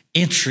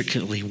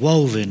 intricately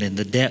woven in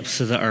the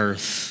depths of the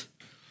earth.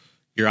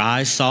 Your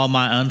eyes saw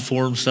my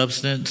unformed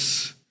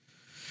substance.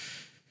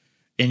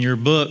 In your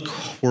book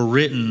were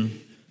written,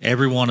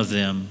 every one of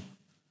them,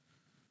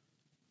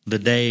 the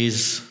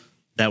days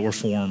that were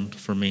formed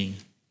for me,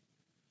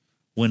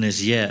 when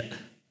as yet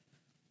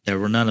there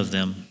were none of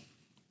them.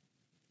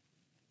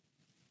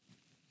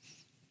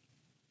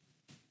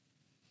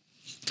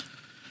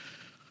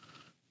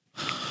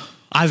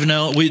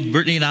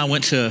 Brittany and I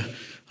went to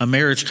a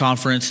marriage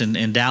conference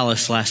in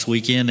Dallas last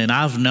weekend, and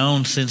I've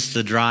known since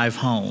the drive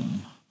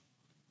home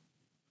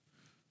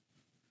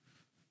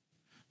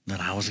that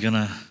I was going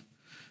to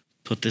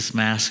put this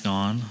mask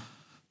on,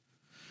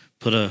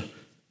 put a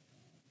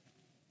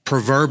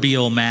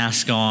proverbial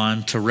mask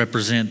on to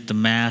represent the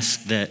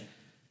mask that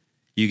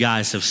you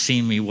guys have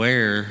seen me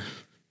wear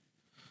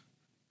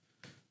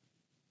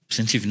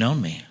since you've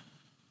known me.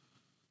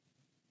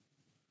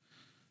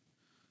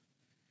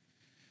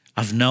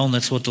 I've known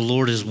that's what the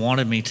Lord has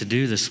wanted me to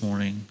do this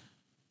morning.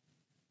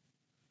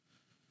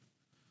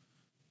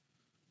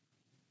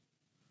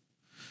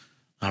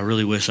 I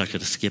really wish I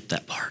could have skipped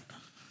that part.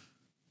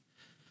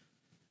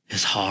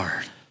 It's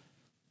hard.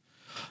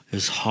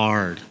 It's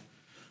hard.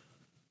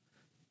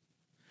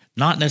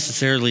 Not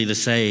necessarily to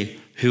say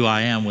who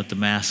I am with the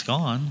mask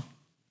on.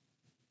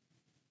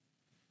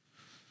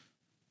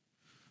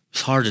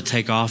 It's hard to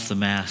take off the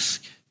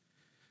mask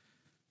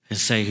and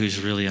say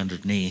who's really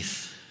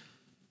underneath.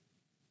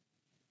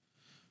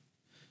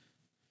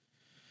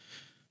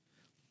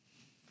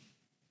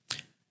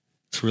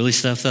 It's really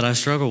stuff that I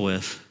struggle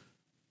with.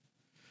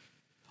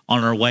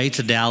 On our way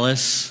to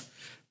Dallas,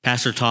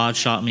 Pastor Todd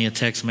shot me a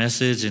text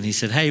message and he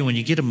said, "Hey, when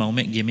you get a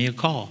moment, give me a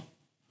call."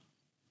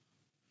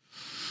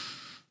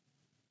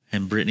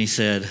 And Brittany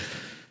said,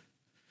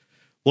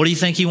 "What do you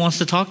think he wants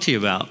to talk to you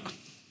about?"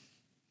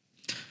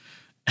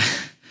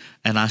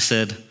 And I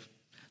said,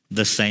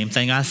 "The same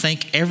thing I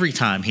think every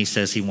time he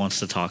says he wants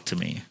to talk to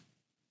me.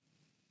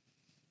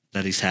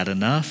 That he's had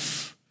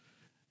enough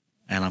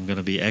and I'm going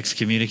to be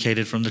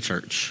excommunicated from the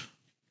church."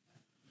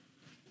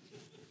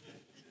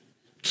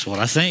 That's what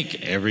I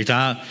think every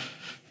time.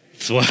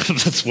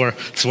 That's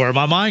where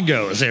my mind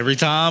goes. Every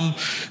time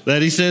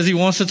that he says he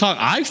wants to talk,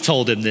 I've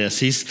told him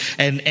this.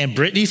 And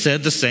Brittany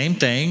said the same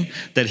thing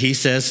that he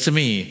says to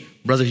me.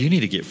 Brother, you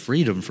need to get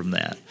freedom from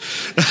that.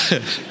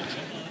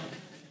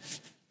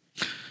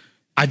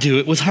 I do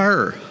it with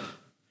her.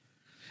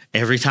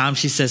 Every time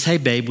she says, "Hey,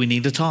 babe, we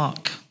need to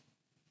talk."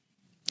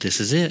 This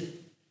is it.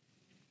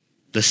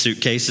 The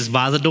suitcase is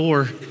by the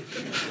door.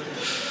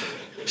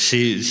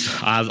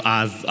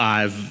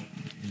 I've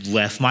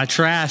left my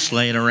trash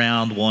laying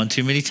around one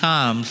too many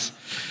times,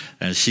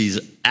 and she's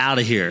out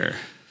of here.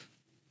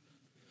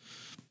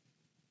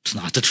 It's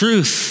not the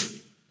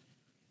truth.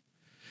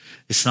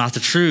 It's not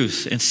the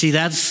truth. And see,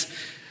 that's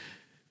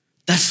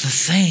the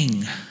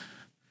thing.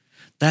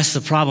 That's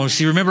the problem.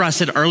 See, remember I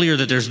said earlier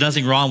that there's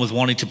nothing wrong with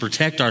wanting to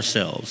protect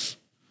ourselves.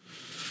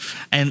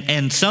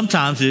 And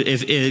sometimes,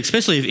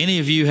 especially if any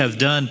of you have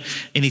done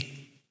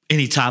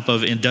any type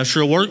of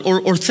industrial work,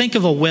 or think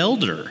of a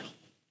welder.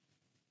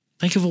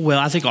 Think of a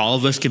welder. I think all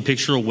of us can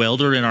picture a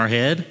welder in our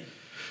head.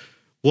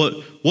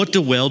 What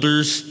do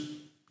welders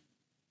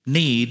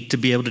need to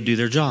be able to do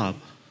their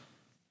job?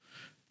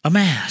 A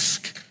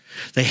mask.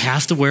 They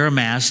have to wear a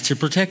mask to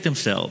protect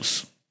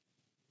themselves.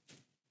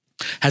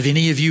 Have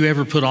any of you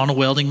ever put on a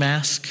welding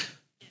mask?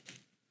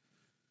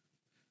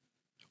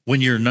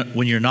 When you're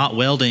not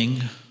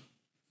welding,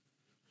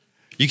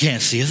 you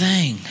can't see a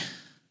thing.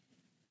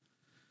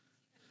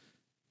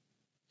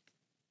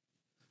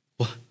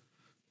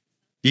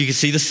 You can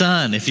see the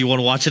sun. If you want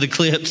to watch an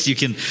eclipse, you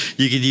can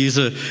use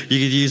a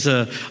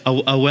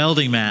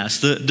welding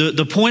mask.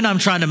 The point I'm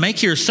trying to make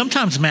here is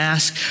sometimes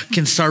masks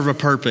can serve a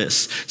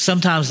purpose.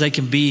 Sometimes they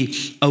can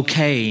be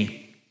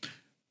okay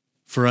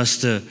for us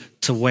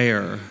to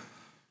wear.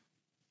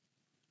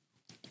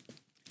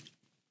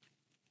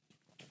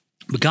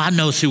 But God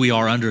knows who we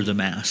are under the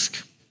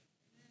mask.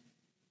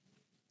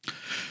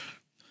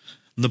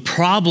 The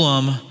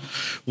problem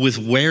with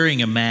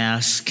wearing a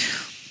mask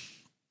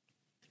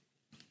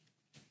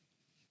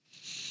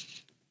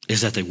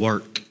is that they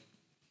work.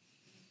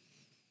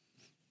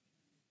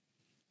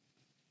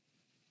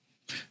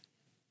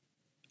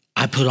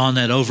 I put on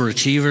that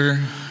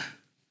overachiever,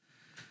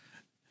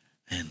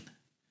 and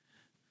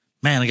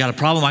man, I got a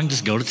problem. I can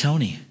just go to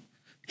Tony.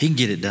 He can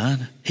get it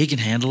done. He can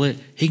handle it.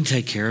 He can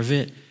take care of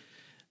it.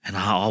 And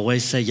I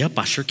always say, "Yep,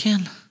 I sure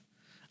can.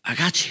 I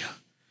got you.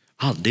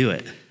 I'll do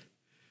it."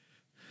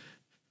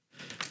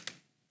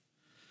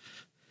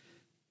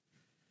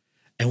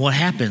 And what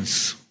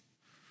happens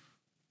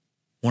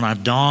when I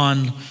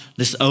don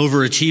this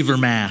overachiever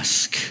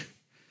mask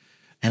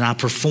and I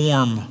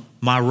perform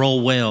my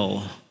role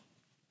well?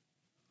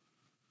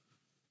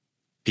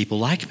 People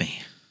like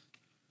me.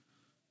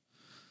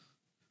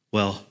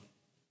 Well,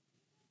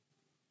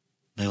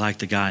 they like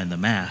the guy in the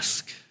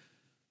mask.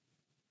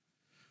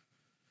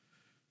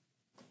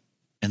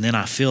 And then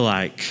I feel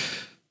like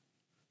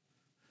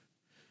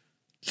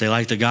they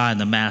like the guy in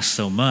the mask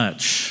so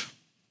much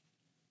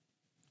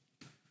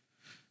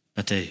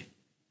that they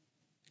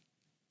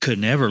could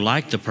never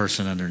like the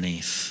person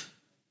underneath.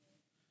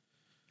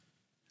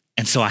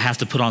 And so I have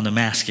to put on the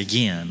mask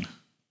again.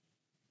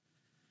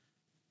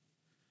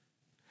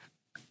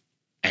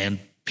 And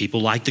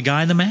people like the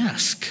guy in the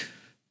mask.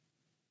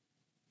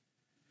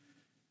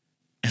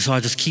 And so I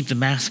just keep the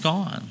mask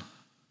on.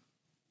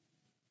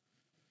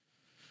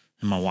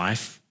 And my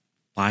wife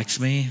likes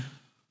me.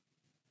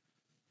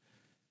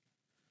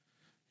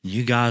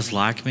 You guys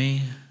like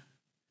me.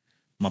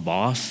 My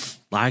boss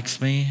likes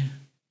me.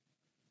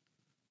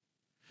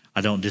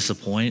 I don't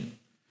disappoint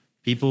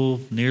people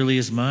nearly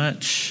as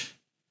much.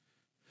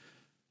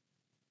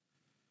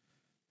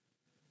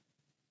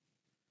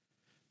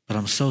 But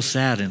I'm so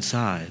sad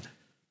inside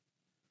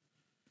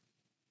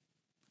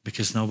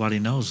because nobody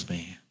knows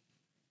me.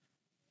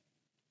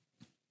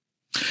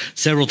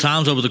 Several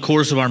times over the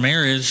course of our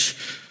marriage,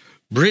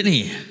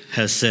 Brittany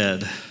has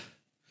said,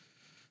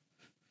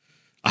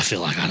 I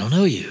feel like I don't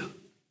know you.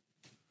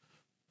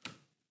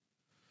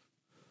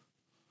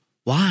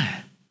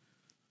 Why?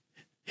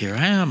 Here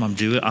I am. I'm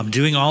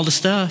doing all the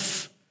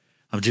stuff.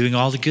 I'm doing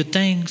all the good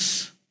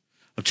things.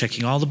 I'm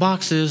checking all the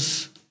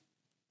boxes.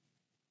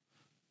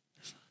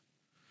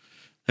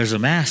 There's a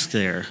mask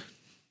there.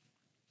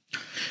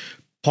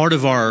 Part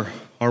of our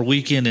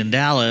weekend in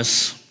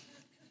Dallas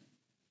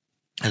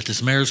at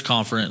this marriage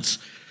conference,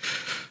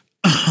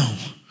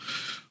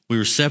 we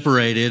were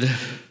separated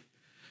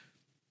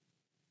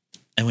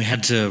and we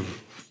had to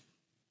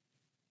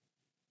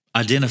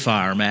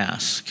identify our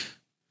mask.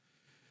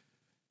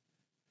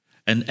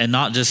 And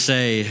not just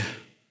say,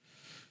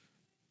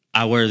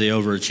 I wear the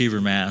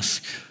overachiever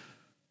mask,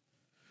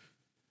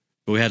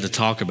 but we had to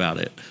talk about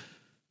it.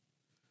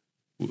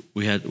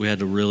 We had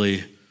to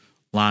really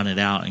line it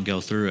out and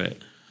go through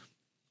it.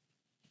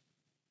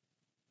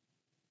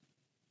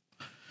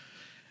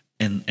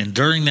 And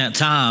during that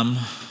time,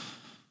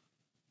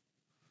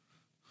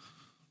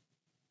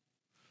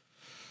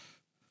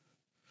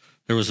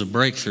 there was a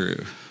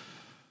breakthrough.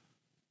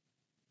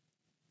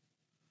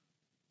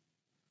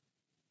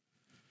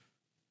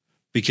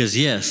 Because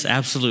yes,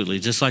 absolutely,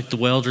 just like the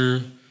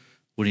welder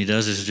when he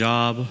does his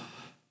job,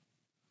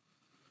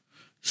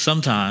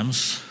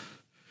 sometimes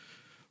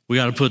we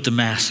got to put the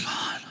mask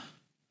on.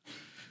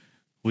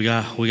 We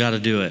got to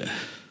do it.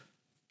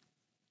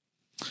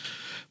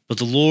 But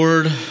the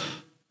Lord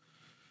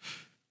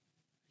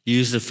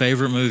used a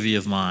favorite movie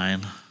of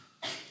mine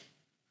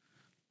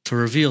to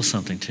reveal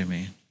something to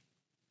me.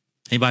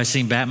 Anybody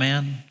seen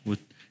Batman with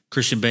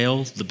Christian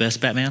Bale, the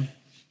best Batman?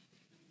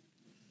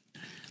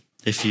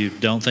 If you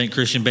don't think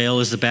Christian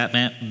Bale is the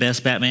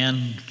best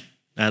Batman,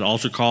 at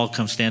altar call,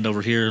 come stand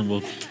over here and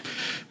we'll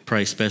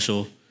pray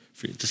special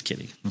for you. Just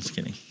kidding.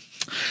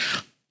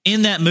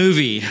 In that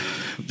movie,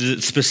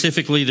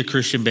 specifically the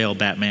Christian Bale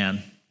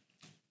Batman,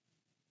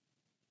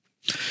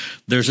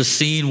 there's a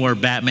scene where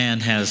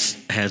Batman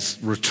has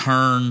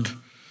returned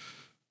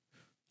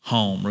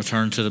home,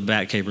 returned to the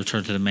Batcave,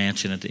 returned to the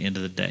mansion at the end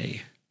of the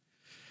day.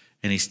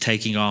 And he's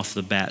taking off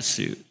the bat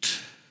suit.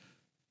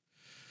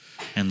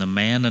 And the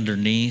man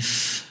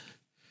underneath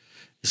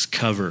is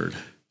covered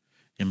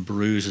in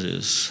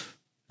bruises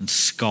and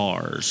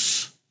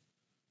scars.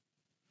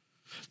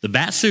 The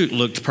bat suit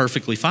looked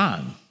perfectly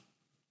fine.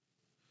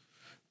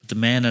 But the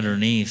man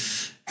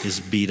underneath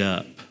is beat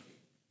up.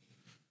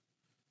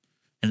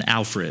 And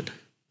Alfred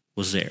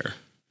was there.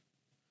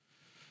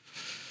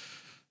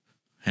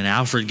 And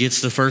Alfred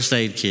gets the first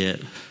aid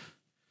kit.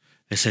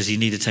 It says you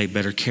need to take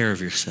better care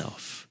of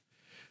yourself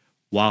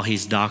while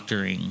he's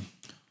doctoring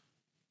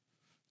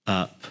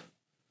up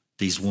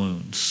these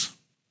wounds.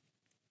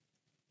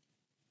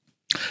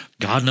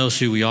 God knows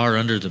who we are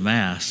under the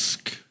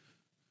mask.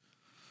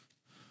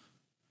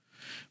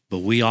 But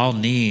we all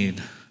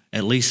need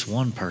at least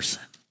one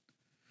person,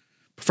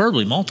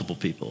 preferably multiple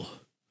people,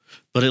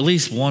 but at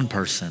least one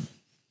person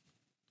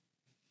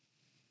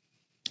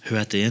who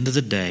at the end of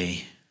the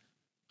day,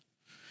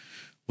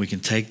 we can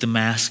take the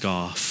mask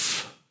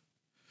off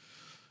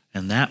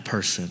and that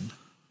person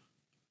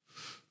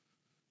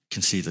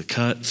can see the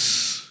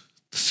cuts,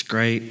 the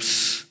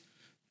scrapes,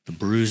 the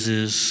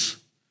bruises,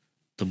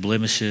 the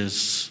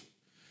blemishes,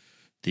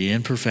 the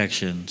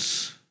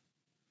imperfections,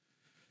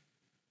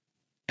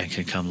 and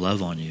can come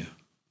love on you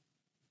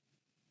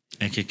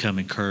and can come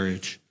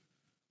encourage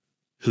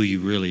who you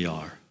really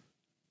are.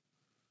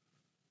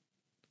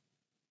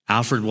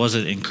 Alfred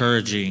wasn't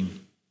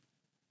encouraging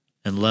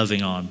and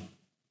loving on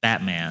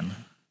Batman.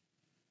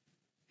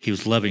 He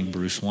was loving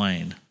Bruce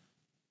Wayne.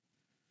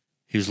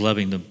 He was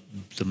loving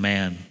the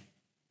man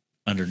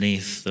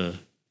underneath the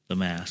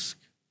mask.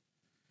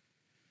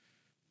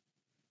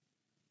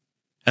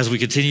 As we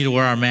continue to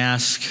wear our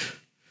mask,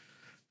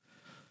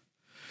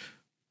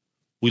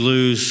 we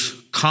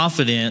lose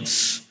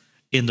confidence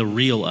in the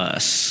real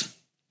us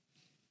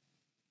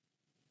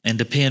and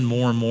depend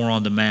more and more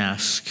on the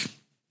mask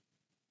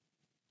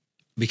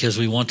because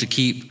we want to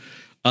keep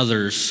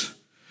others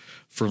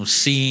from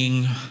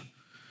seeing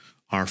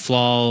our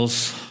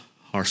flaws,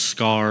 our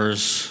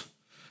scars,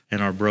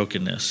 and our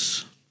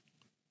brokenness.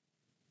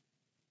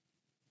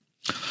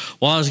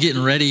 While I was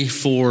getting ready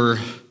for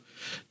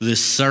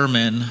this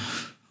sermon,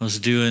 I was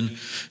doing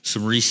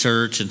some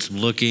research and some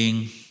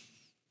looking,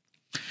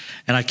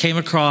 and I came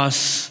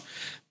across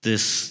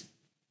this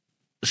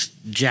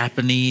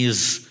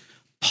Japanese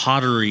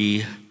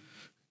pottery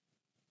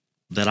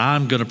that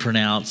I'm going to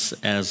pronounce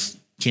as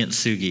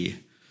kintsugi.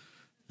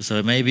 So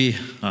it may be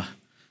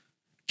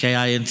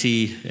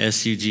Kintsugi,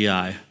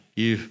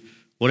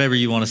 whatever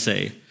you want to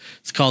say.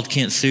 It's called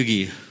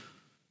kintsugi.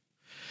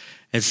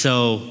 And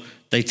so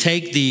they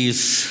take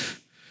this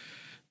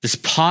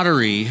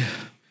pottery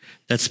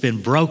that's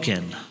been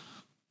broken,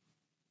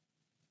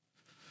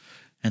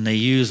 and they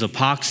use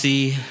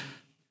epoxy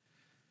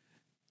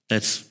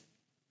that's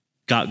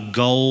got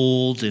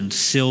gold and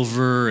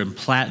silver and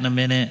platinum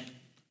in it,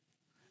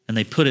 and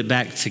they put it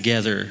back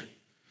together.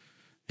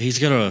 He's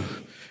going to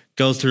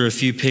go through a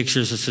few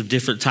pictures of some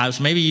different types.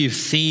 Maybe you've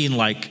seen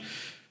like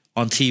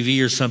on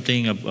TV or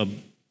something,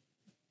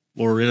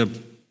 or in a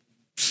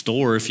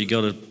store if you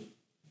go to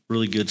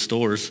really good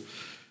stores,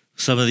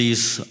 some of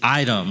these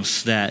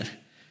items and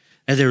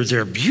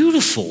they're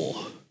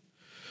beautiful.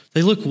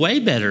 They look way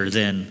better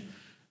than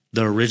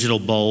the original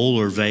bowl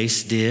or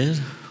vase did.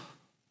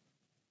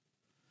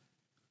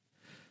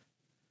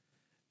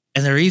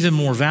 And they're even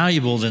more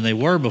valuable than they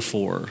were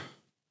before,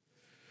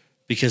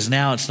 because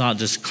now it's not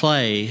just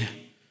clay,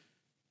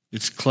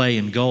 it's clay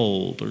and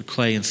gold, or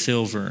clay and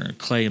silver, or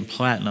clay and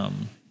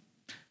platinum.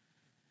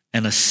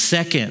 And a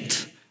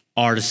second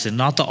artisan,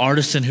 not the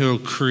artisan who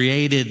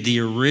created the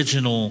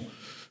original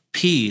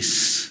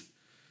piece,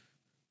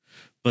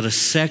 but a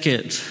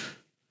second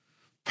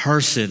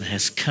person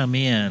has come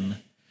in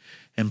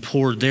and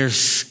poured their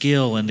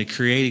skill into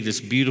creating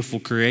this beautiful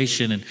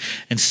creation.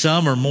 And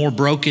some are more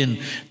broken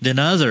than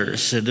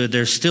others, and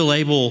they're still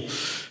able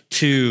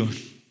to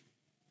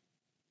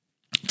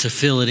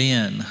fill it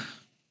in.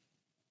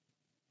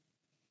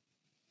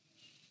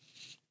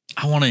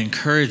 I want to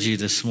encourage you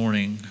this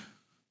morning.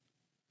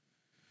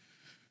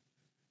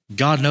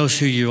 God knows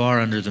who you are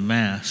under the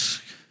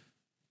mask.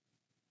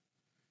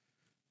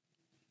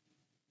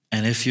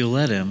 And if you'll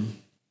let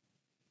him,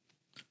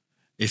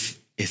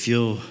 if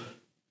you'll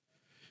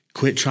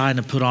quit trying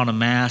to put on a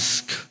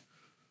mask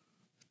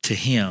to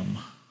him,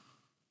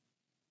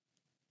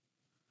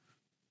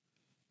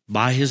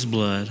 by his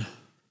blood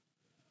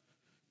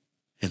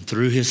and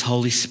through his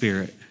Holy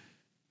Spirit,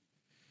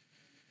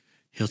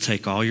 he'll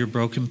take all your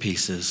broken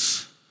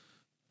pieces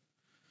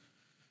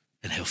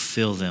and he'll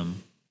fill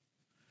them,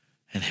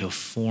 and he'll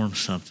form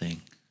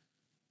something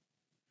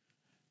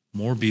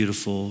more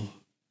beautiful,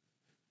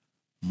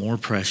 more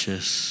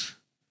precious,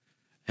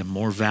 and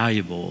more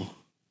valuable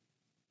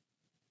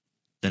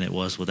than it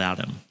was without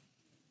him.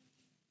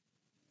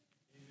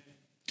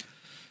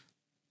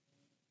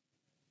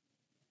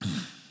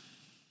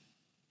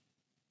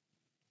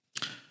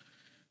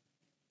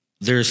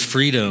 There's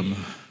freedom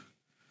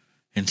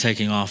in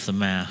taking off the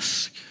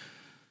mask,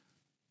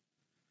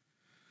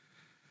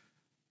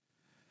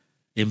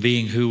 in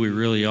being who we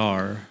really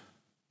are.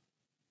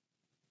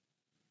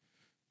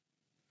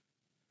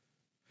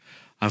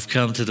 I've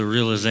come to the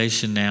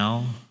realization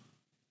now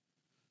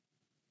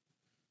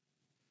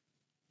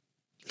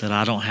that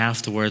I don't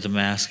have to wear the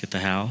mask at the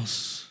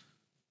house.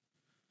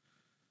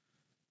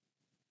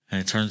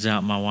 And it turns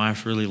out my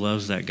wife really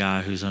loves that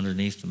guy who's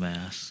underneath the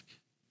mask.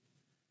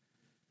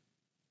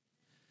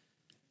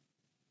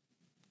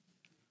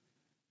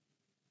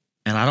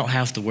 And I don't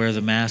have to wear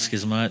the mask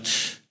as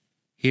much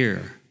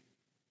here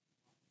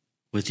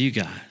with you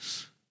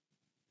guys.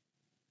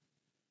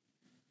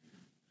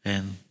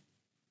 And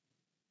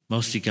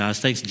most of you guys,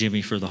 thanks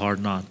Jimmy for the hard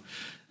nod,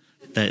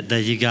 that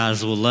you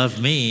guys will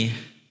love me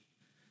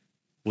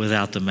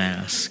without the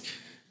mask.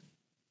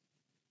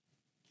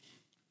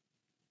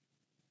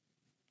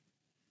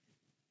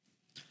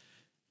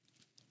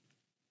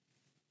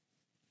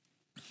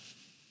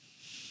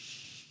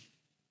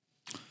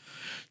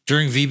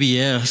 During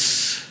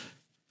VBS,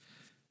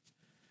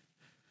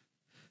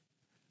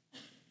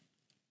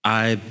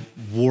 I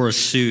wore a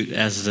suit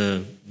as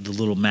the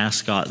little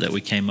mascot that we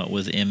came up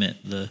with, Emmett,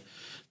 the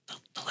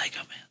Lego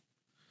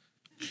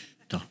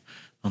man.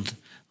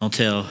 Don't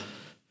tell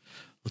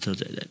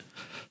that.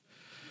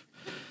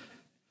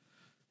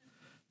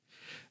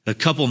 A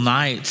couple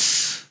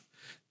nights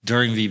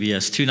during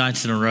VBS, 2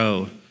 nights in a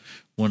row,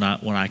 when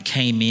I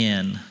came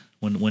in,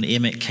 when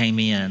Emmett came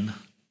in,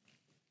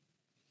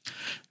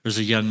 there's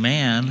a young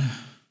man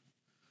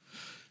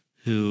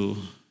who,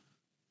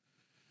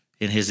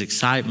 in his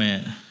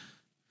excitement,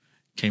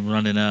 came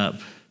running up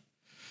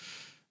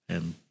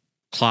and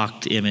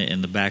clocked Emmett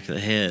in the back of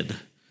the head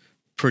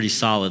pretty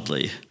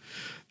solidly.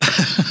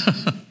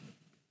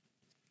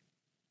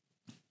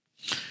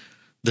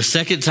 The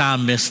second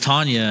time, Miss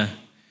Tanya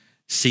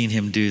seen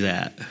him do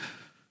that.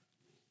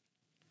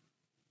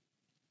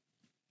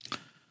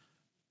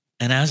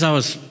 And as I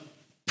was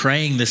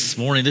praying this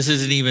morning, this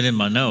isn't even in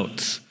my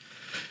notes,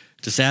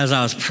 just as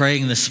I was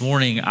praying this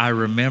morning, I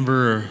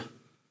remember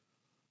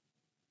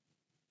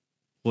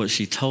what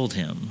she told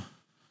him.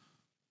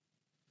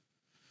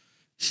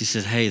 She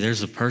said, "Hey,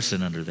 there's a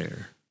person under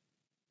there."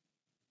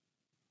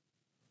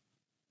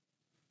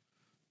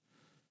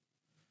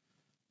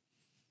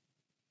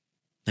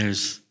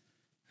 There's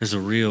a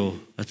real,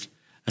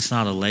 that's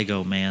not a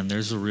Lego man.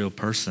 There's a real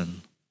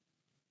person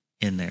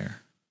in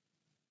there.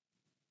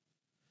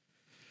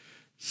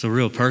 It's a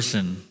real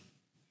person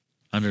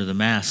under the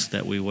mask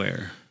that we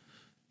wear.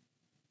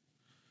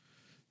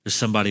 There's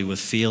somebody with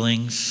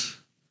feelings,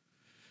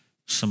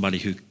 somebody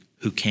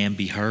who can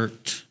be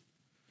hurt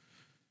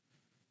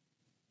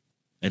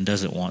and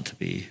doesn't want to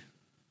be.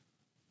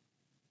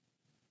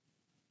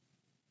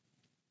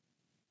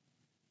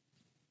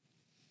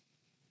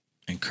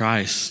 And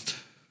Christ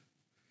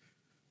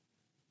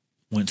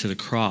went to the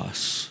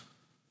cross,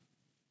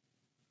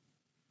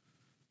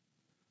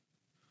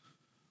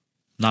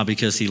 not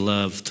because he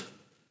loved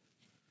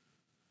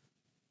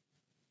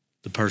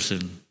the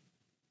person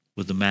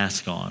with the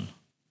mask on.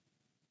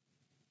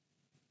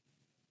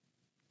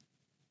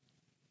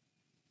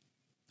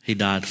 He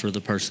died for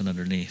the person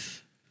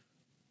underneath.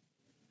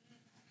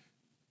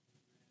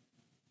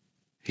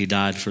 He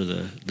died for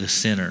the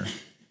sinner.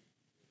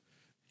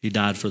 He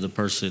died for the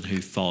person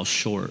who falls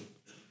short.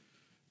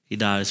 He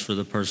dies for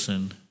the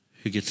person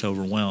who gets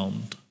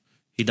overwhelmed.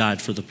 He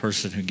died for the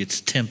person who gets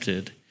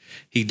tempted.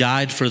 He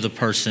died for the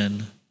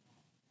person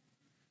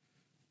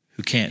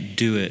who can't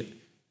do it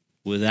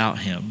without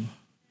him.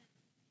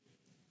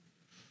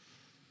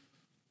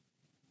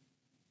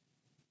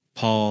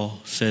 Paul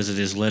says in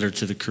his letter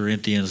to the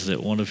Corinthians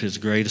that one of his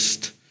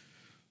greatest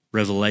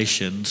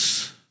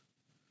revelations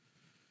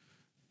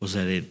was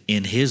that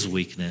in his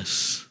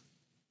weakness,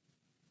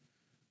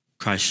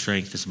 Christ's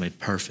strength is made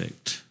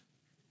perfect.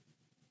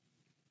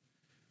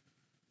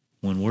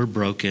 When we're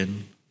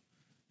broken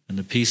and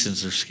the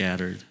pieces are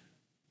scattered,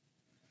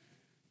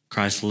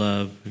 Christ's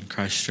love and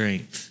Christ's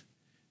strength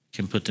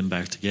can put them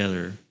back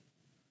together,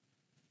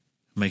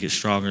 make it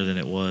stronger than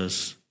it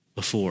was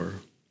before.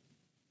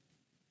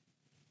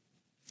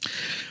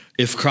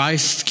 If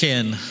Christ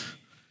can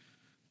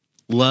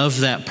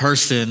love that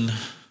person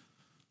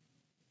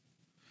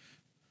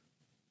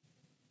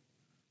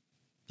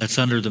that's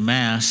under the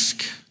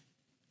mask,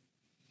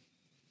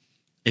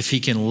 if he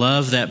can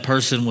love that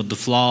person with the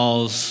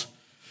flaws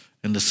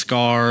and the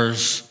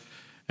scars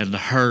and the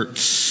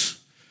hurts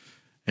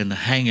and the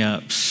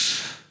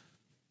hang-ups,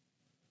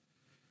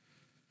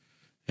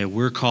 and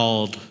we're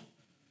called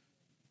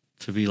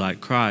to be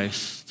like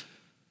Christ,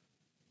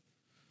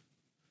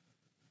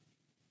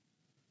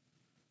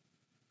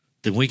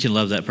 then we can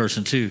love that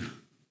person too.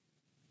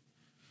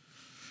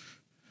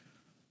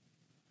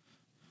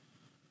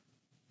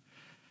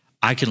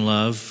 I can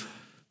love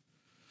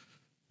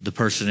the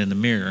person in the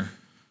mirror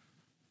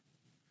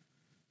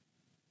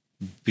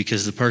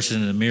because the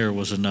person in the mirror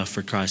was enough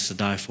for Christ to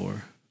die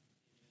for.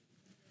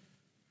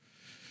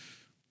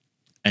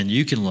 And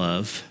you can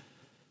love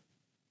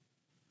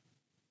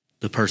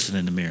the person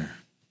in the mirror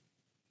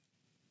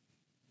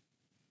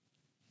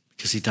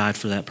because he died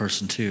for that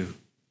person too.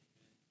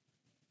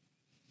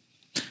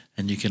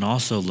 And you can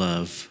also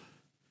love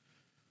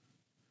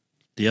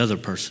the other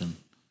person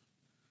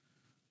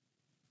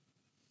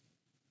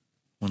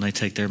when they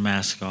take their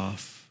mask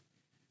off,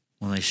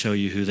 when they show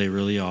you who they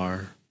really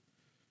are,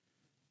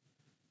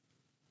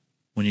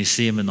 when you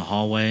see them in the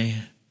hallway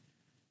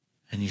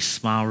and you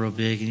smile real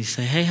big and you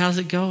say, "Hey, how's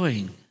it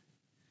going?"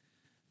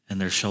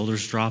 And their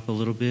shoulders drop a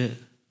little bit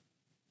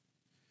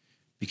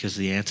because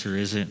the answer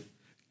isn't,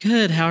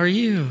 "Good, how are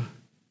you?"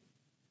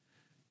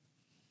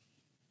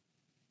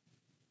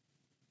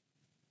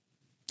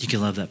 You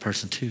can love that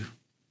person too.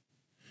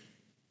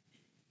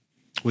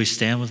 Will you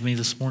stand with me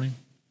this morning?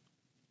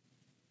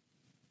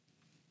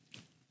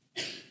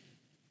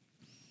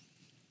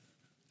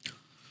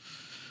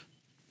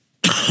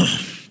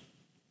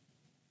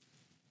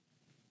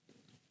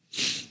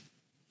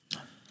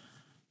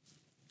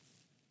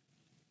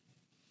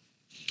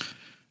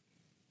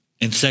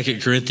 In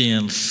 2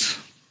 Corinthians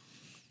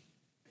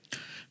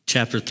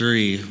chapter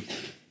 3,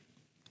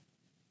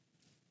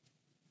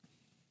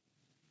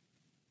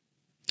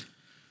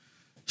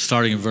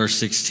 starting in verse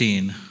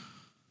 16,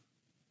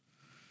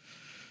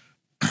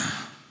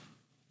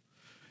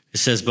 it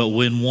says, "But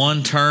when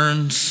one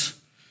turns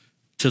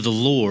to the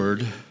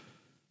Lord,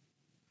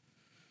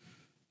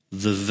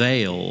 the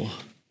veil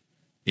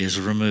is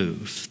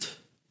removed."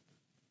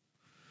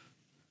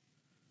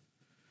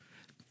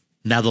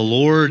 Now the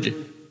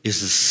Lord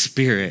is the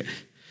Spirit,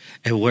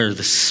 and where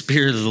the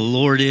Spirit of the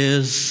Lord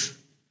is,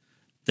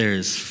 there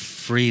is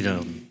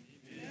freedom.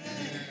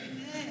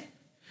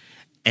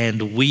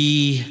 And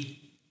we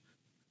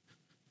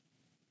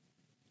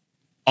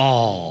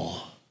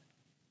all,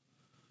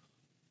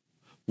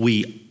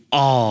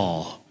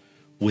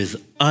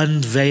 with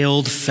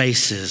unveiled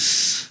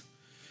faces,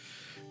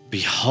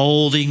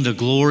 beholding the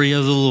glory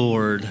of the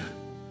Lord,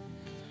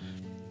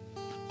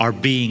 are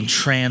being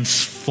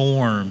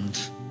transformed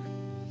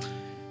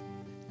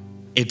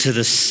into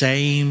the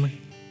same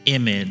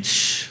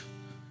image,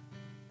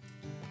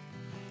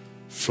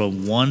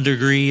 from one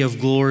degree of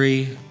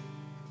glory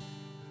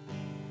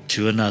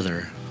to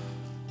another.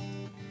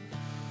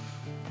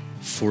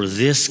 For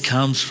this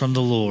comes from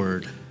the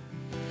Lord,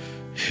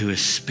 who is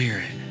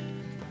Spirit.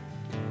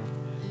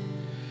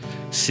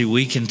 See,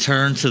 we can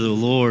turn to the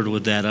Lord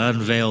with that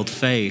unveiled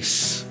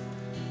face,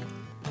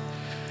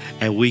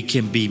 and we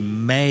can be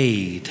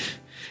made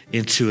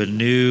into a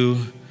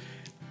new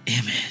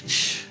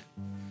image,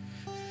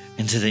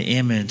 into the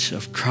image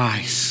of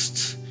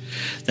Christ.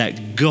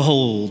 That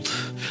gold,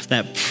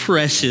 that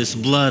precious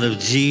blood of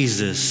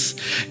Jesus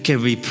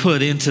can be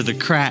put into the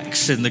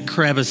cracks and the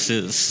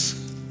crevices.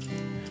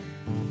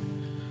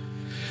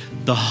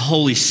 The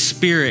Holy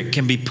Spirit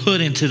can be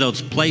put into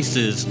those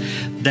places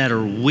that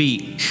are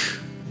weak.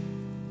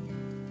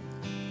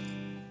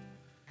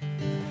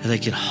 And they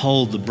can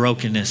hold the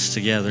brokenness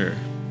together.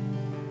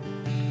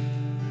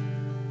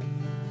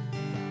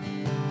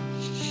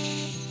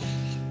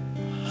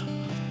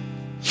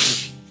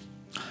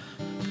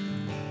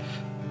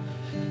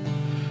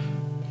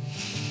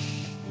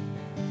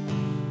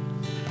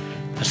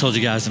 I told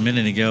you guys a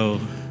minute ago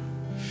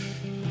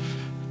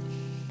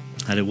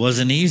that it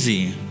wasn't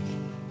easy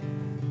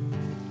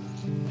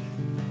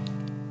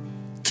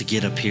to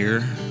get up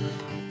here,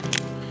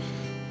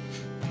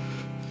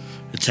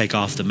 to take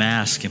off the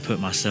mask and put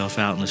myself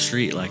out in the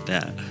street like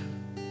that.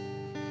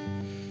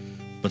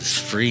 But it's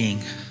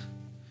freeing.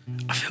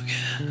 I feel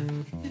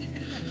good.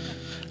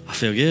 I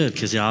feel good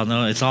because y'all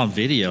know it's on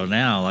video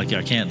now. Like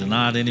I can't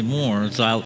deny it anymore. So